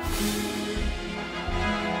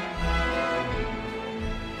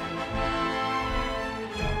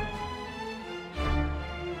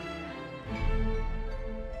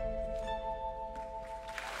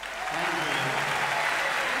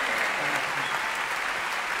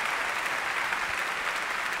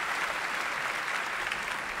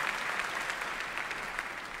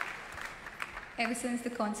Ever since the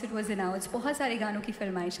concert was announced, बहुत सारे गानों की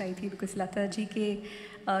फरमाइश आई थी बिकॉज लता जी के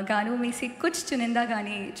गानों में से कुछ चुनिंदा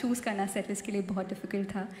गाने चूज़ करना सेटलिस्ट के लिए बहुत डिफ़िकल्ट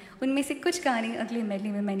था. उनमें से कुछ गाने अगले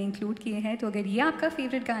मेडली में मैंने इंक्लूड किए हैं. तो अगर ये आपका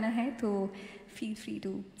फेवरेट गाना है तो feel free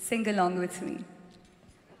to sing along with me.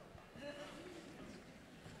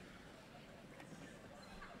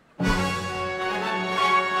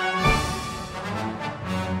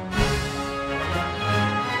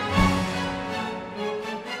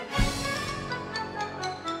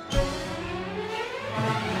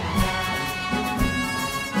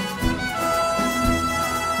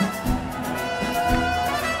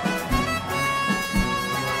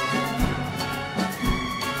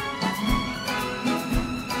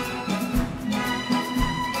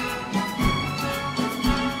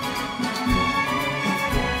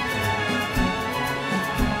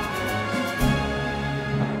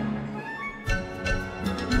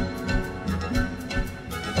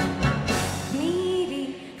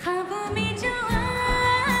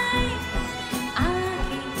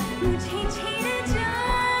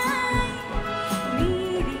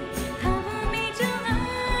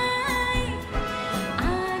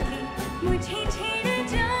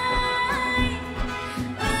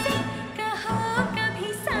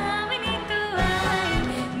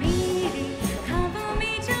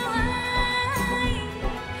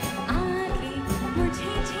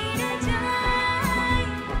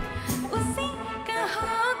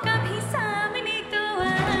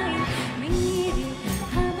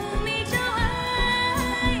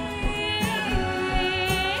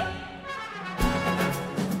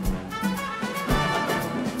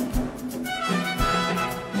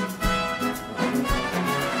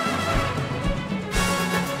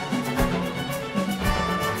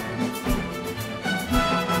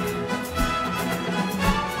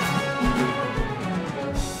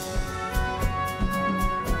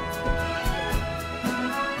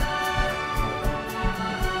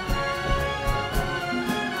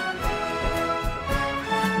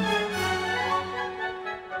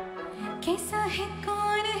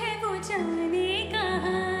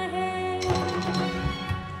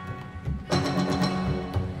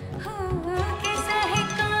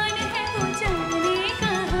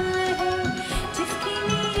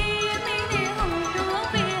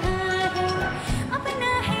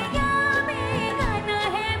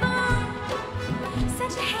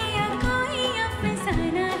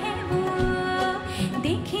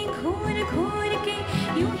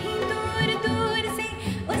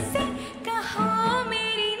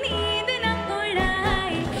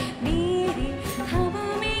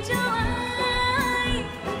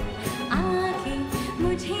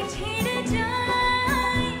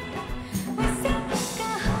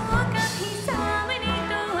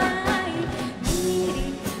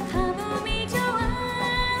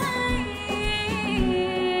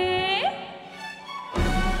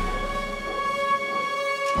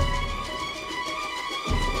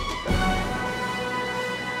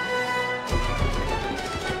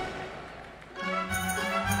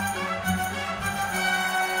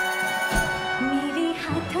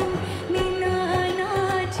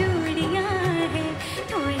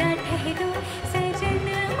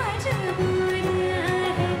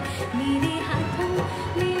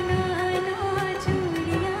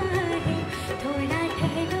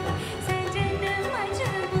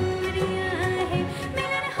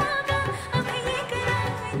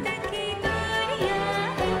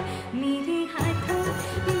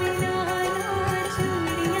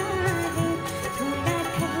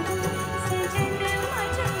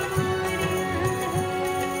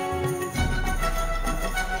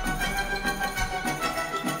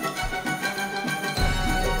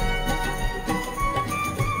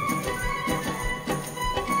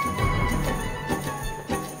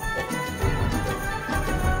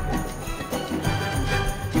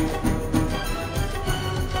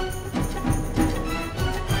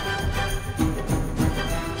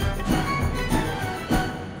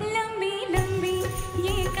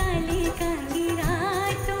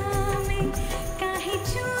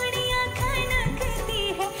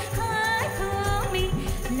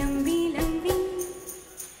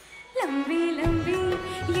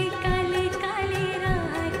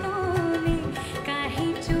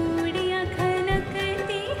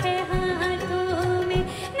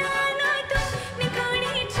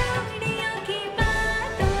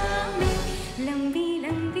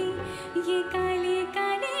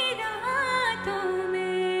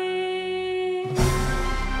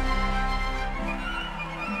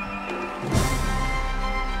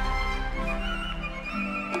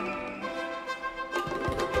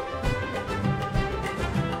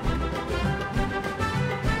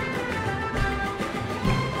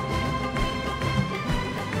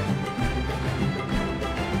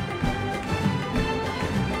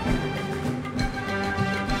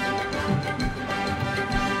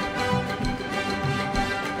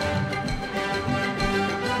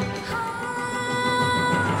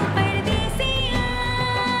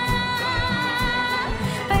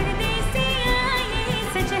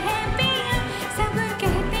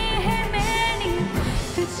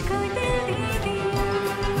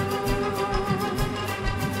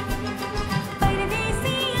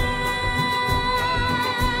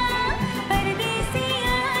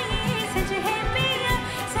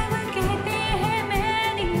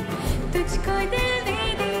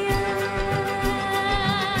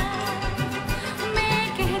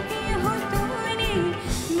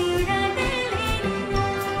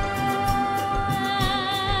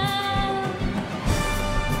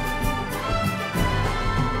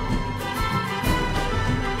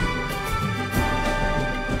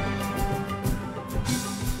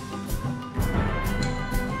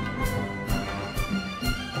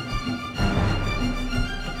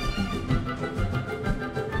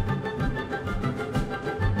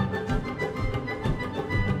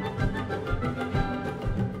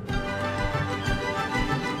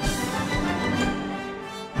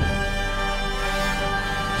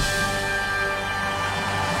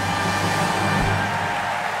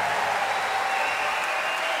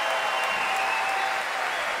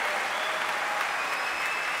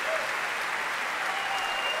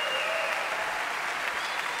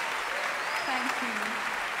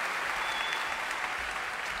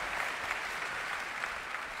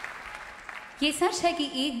 ये सच है कि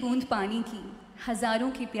एक बूंद पानी की हजारों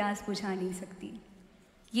की प्यास बुझा नहीं सकती।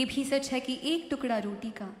 ये भी सच है कि एक टुकड़ा रोटी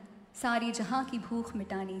का सारे जहां की भूख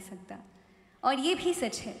मिटा नहीं सकता। और ये भी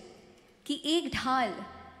सच है कि एक ढाल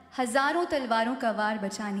हजारों तलवारों का वार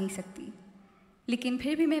बचा नहीं सकती। लेकिन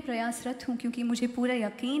फिर भी मैं प्रयासरत हूँ, क्योंकि मुझे पूरा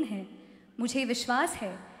यकीन है, मुझे विश्वास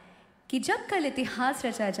है कि जब कल इतिहास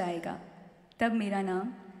रचा जाएगा तब मेरा नाम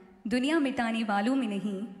दुनिया मिटाने वालों में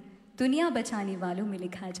नहीं, दुनिया बचाने वालों में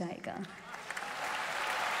लिखा जाएगा।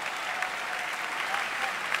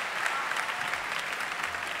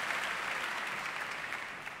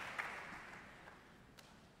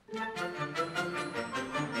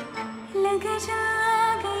 लग जा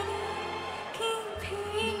गले कि भी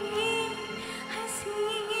हंसी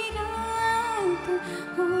रात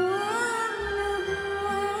हो न हो,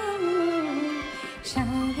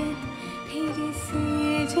 शायद फिर इस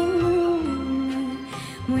जन्म में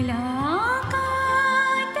मुलाकात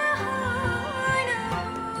हो न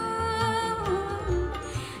हो।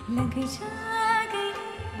 लग जा गले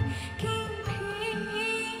कि भी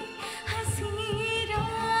हंसी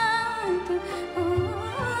रात हो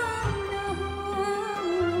न हो,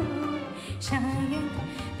 शायद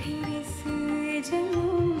फिर इस जन्म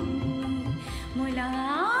में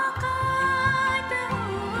मुलाकात हो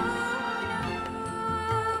न हो।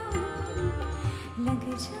 लग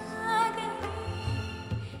जा गले।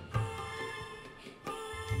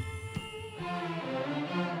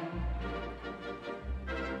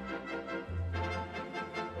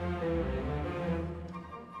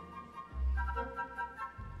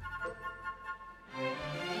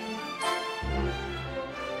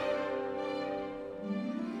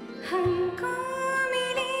 हमको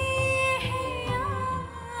मिली है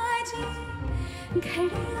आज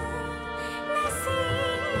घड़ियां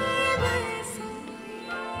नसीब से,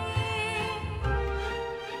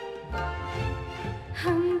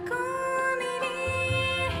 हमको मिली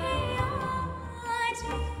है आज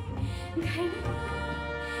घड़ियां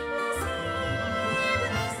नसीब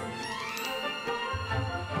से।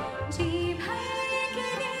 जी भर के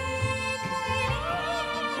देख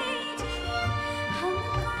लीजिए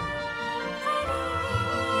हमको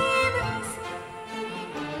करीब से,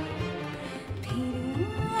 फिर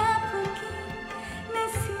आपके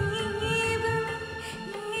नसीब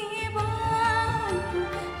में ये बात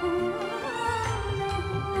हो न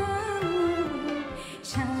हो,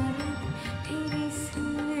 शायद फिर इस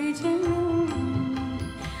जन्म में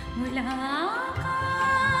मुलाकात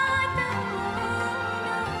हो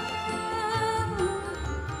न हो।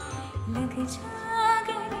 लग जा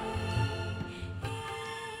गले।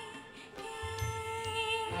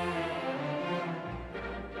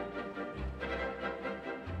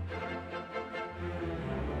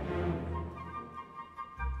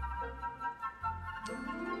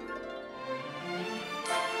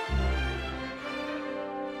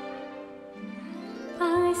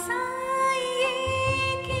 पास आइए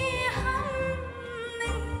कि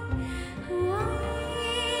हमने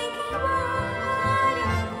आएगी बार,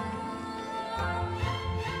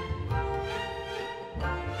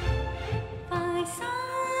 पास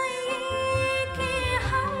आइए कि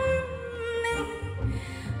हमने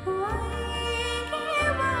आएगी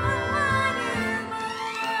बार,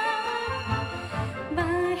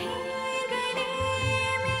 बाहें गले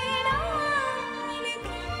में डाल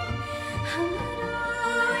के हम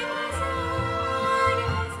रोए ज़ार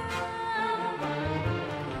ज़ार,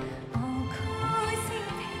 आँखों से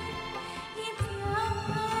फिर ये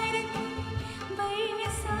प्यार की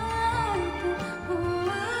बरसात हो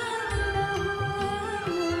न हो,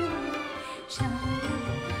 शायद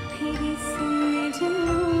फिर इस जन्म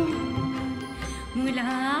में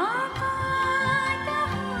मुलाकात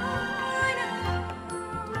हो न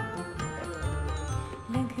हो।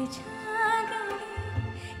 लग जा गले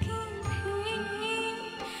कि भी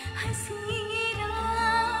हंसी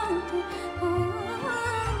रात हो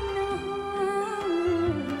न हो,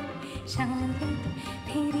 शायद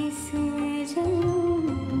फिर इस जन्म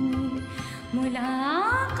में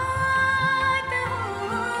मुलाकात हो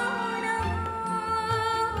न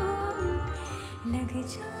हो। लग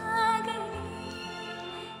जा गले।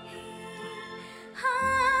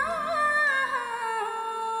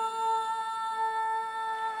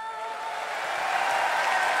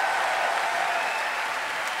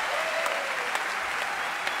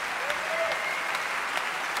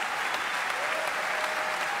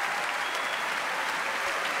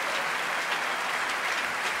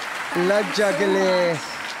 Lag Ja Gale,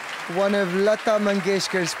 one of Lata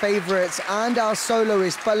Mangeshkar's favourites and our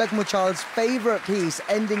soloist Palak Muchhal's favourite piece,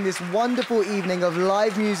 ending this wonderful evening of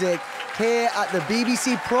live music here at the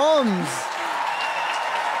BBC Proms.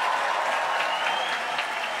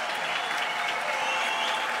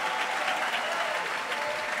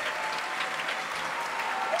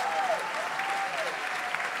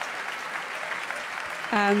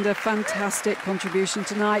 And a fantastic contribution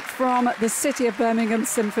tonight from the City of Birmingham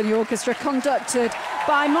Symphony Orchestra, conducted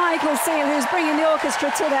by Michael Seal, who's bringing the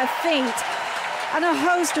orchestra to their feet. And a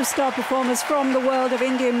host of star performers from the world of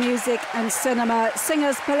Indian music and cinema.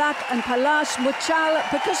 Singers Palak and Palak Muchhal,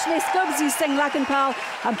 percussionist Gubzi Singh Lakanpal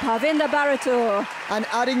and Parvinder Baratur. And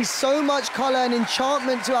adding so much colour and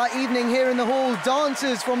enchantment to our evening here in the hall,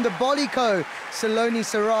 dancers from the Boliko, Saloni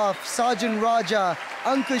Saraf, Sajan Raja,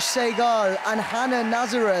 Ankush Sehgal and Hannah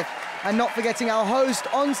Nazareth. And not forgetting our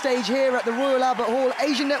host on stage here at the Royal Albert Hall,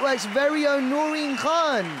 Asian Network's very own Noreen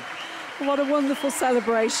Khan. What a wonderful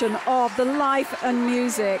celebration of the life and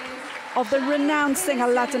music of the renowned singer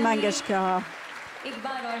Lata Mangeshkar.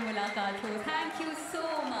 Thank you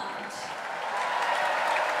so much.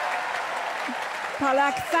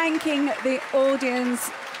 Palak thanking the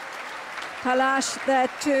audience. Palash there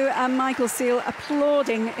too, and Michael Seal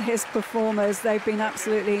applauding his performers. They've been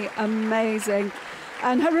absolutely amazing.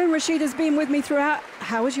 And Haroon Rashid has been with me throughout.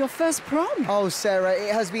 How was your first prom? Oh, Sarah,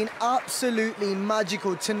 it has been absolutely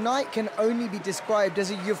magical. Tonight can only be described as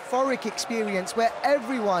a euphoric experience where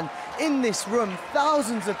everyone in this room,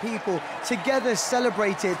 thousands of people, together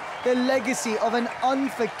celebrated the legacy of an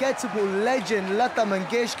unforgettable legend, Lata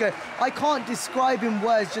Mangeshkar. I can't describe in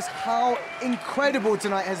words just how incredible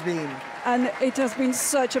tonight has been. And it has been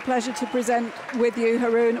such a pleasure to present with you,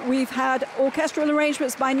 Haroon. We've had orchestral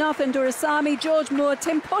arrangements by Nathen, Durasamy, George Moore,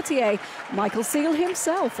 Tim Pottier, Michael Seal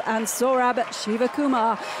himself, and Saurabh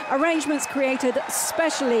Shivakumar. Arrangements created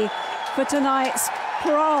specially for tonight's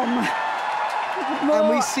prom. And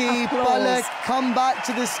we see Palak come back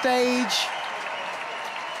to the stage.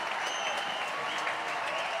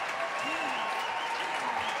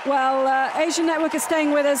 Well, Asian Network is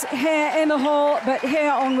staying with us here in the hall, but here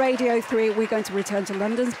on Radio 3, we're going to return to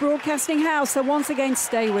London's Broadcasting House. So once again,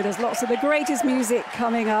 stay with us. Lots of the greatest music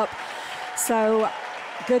coming up. So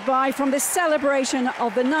goodbye from this celebration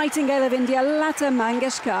of the Nightingale of India, Lata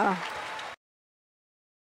Mangeshkar.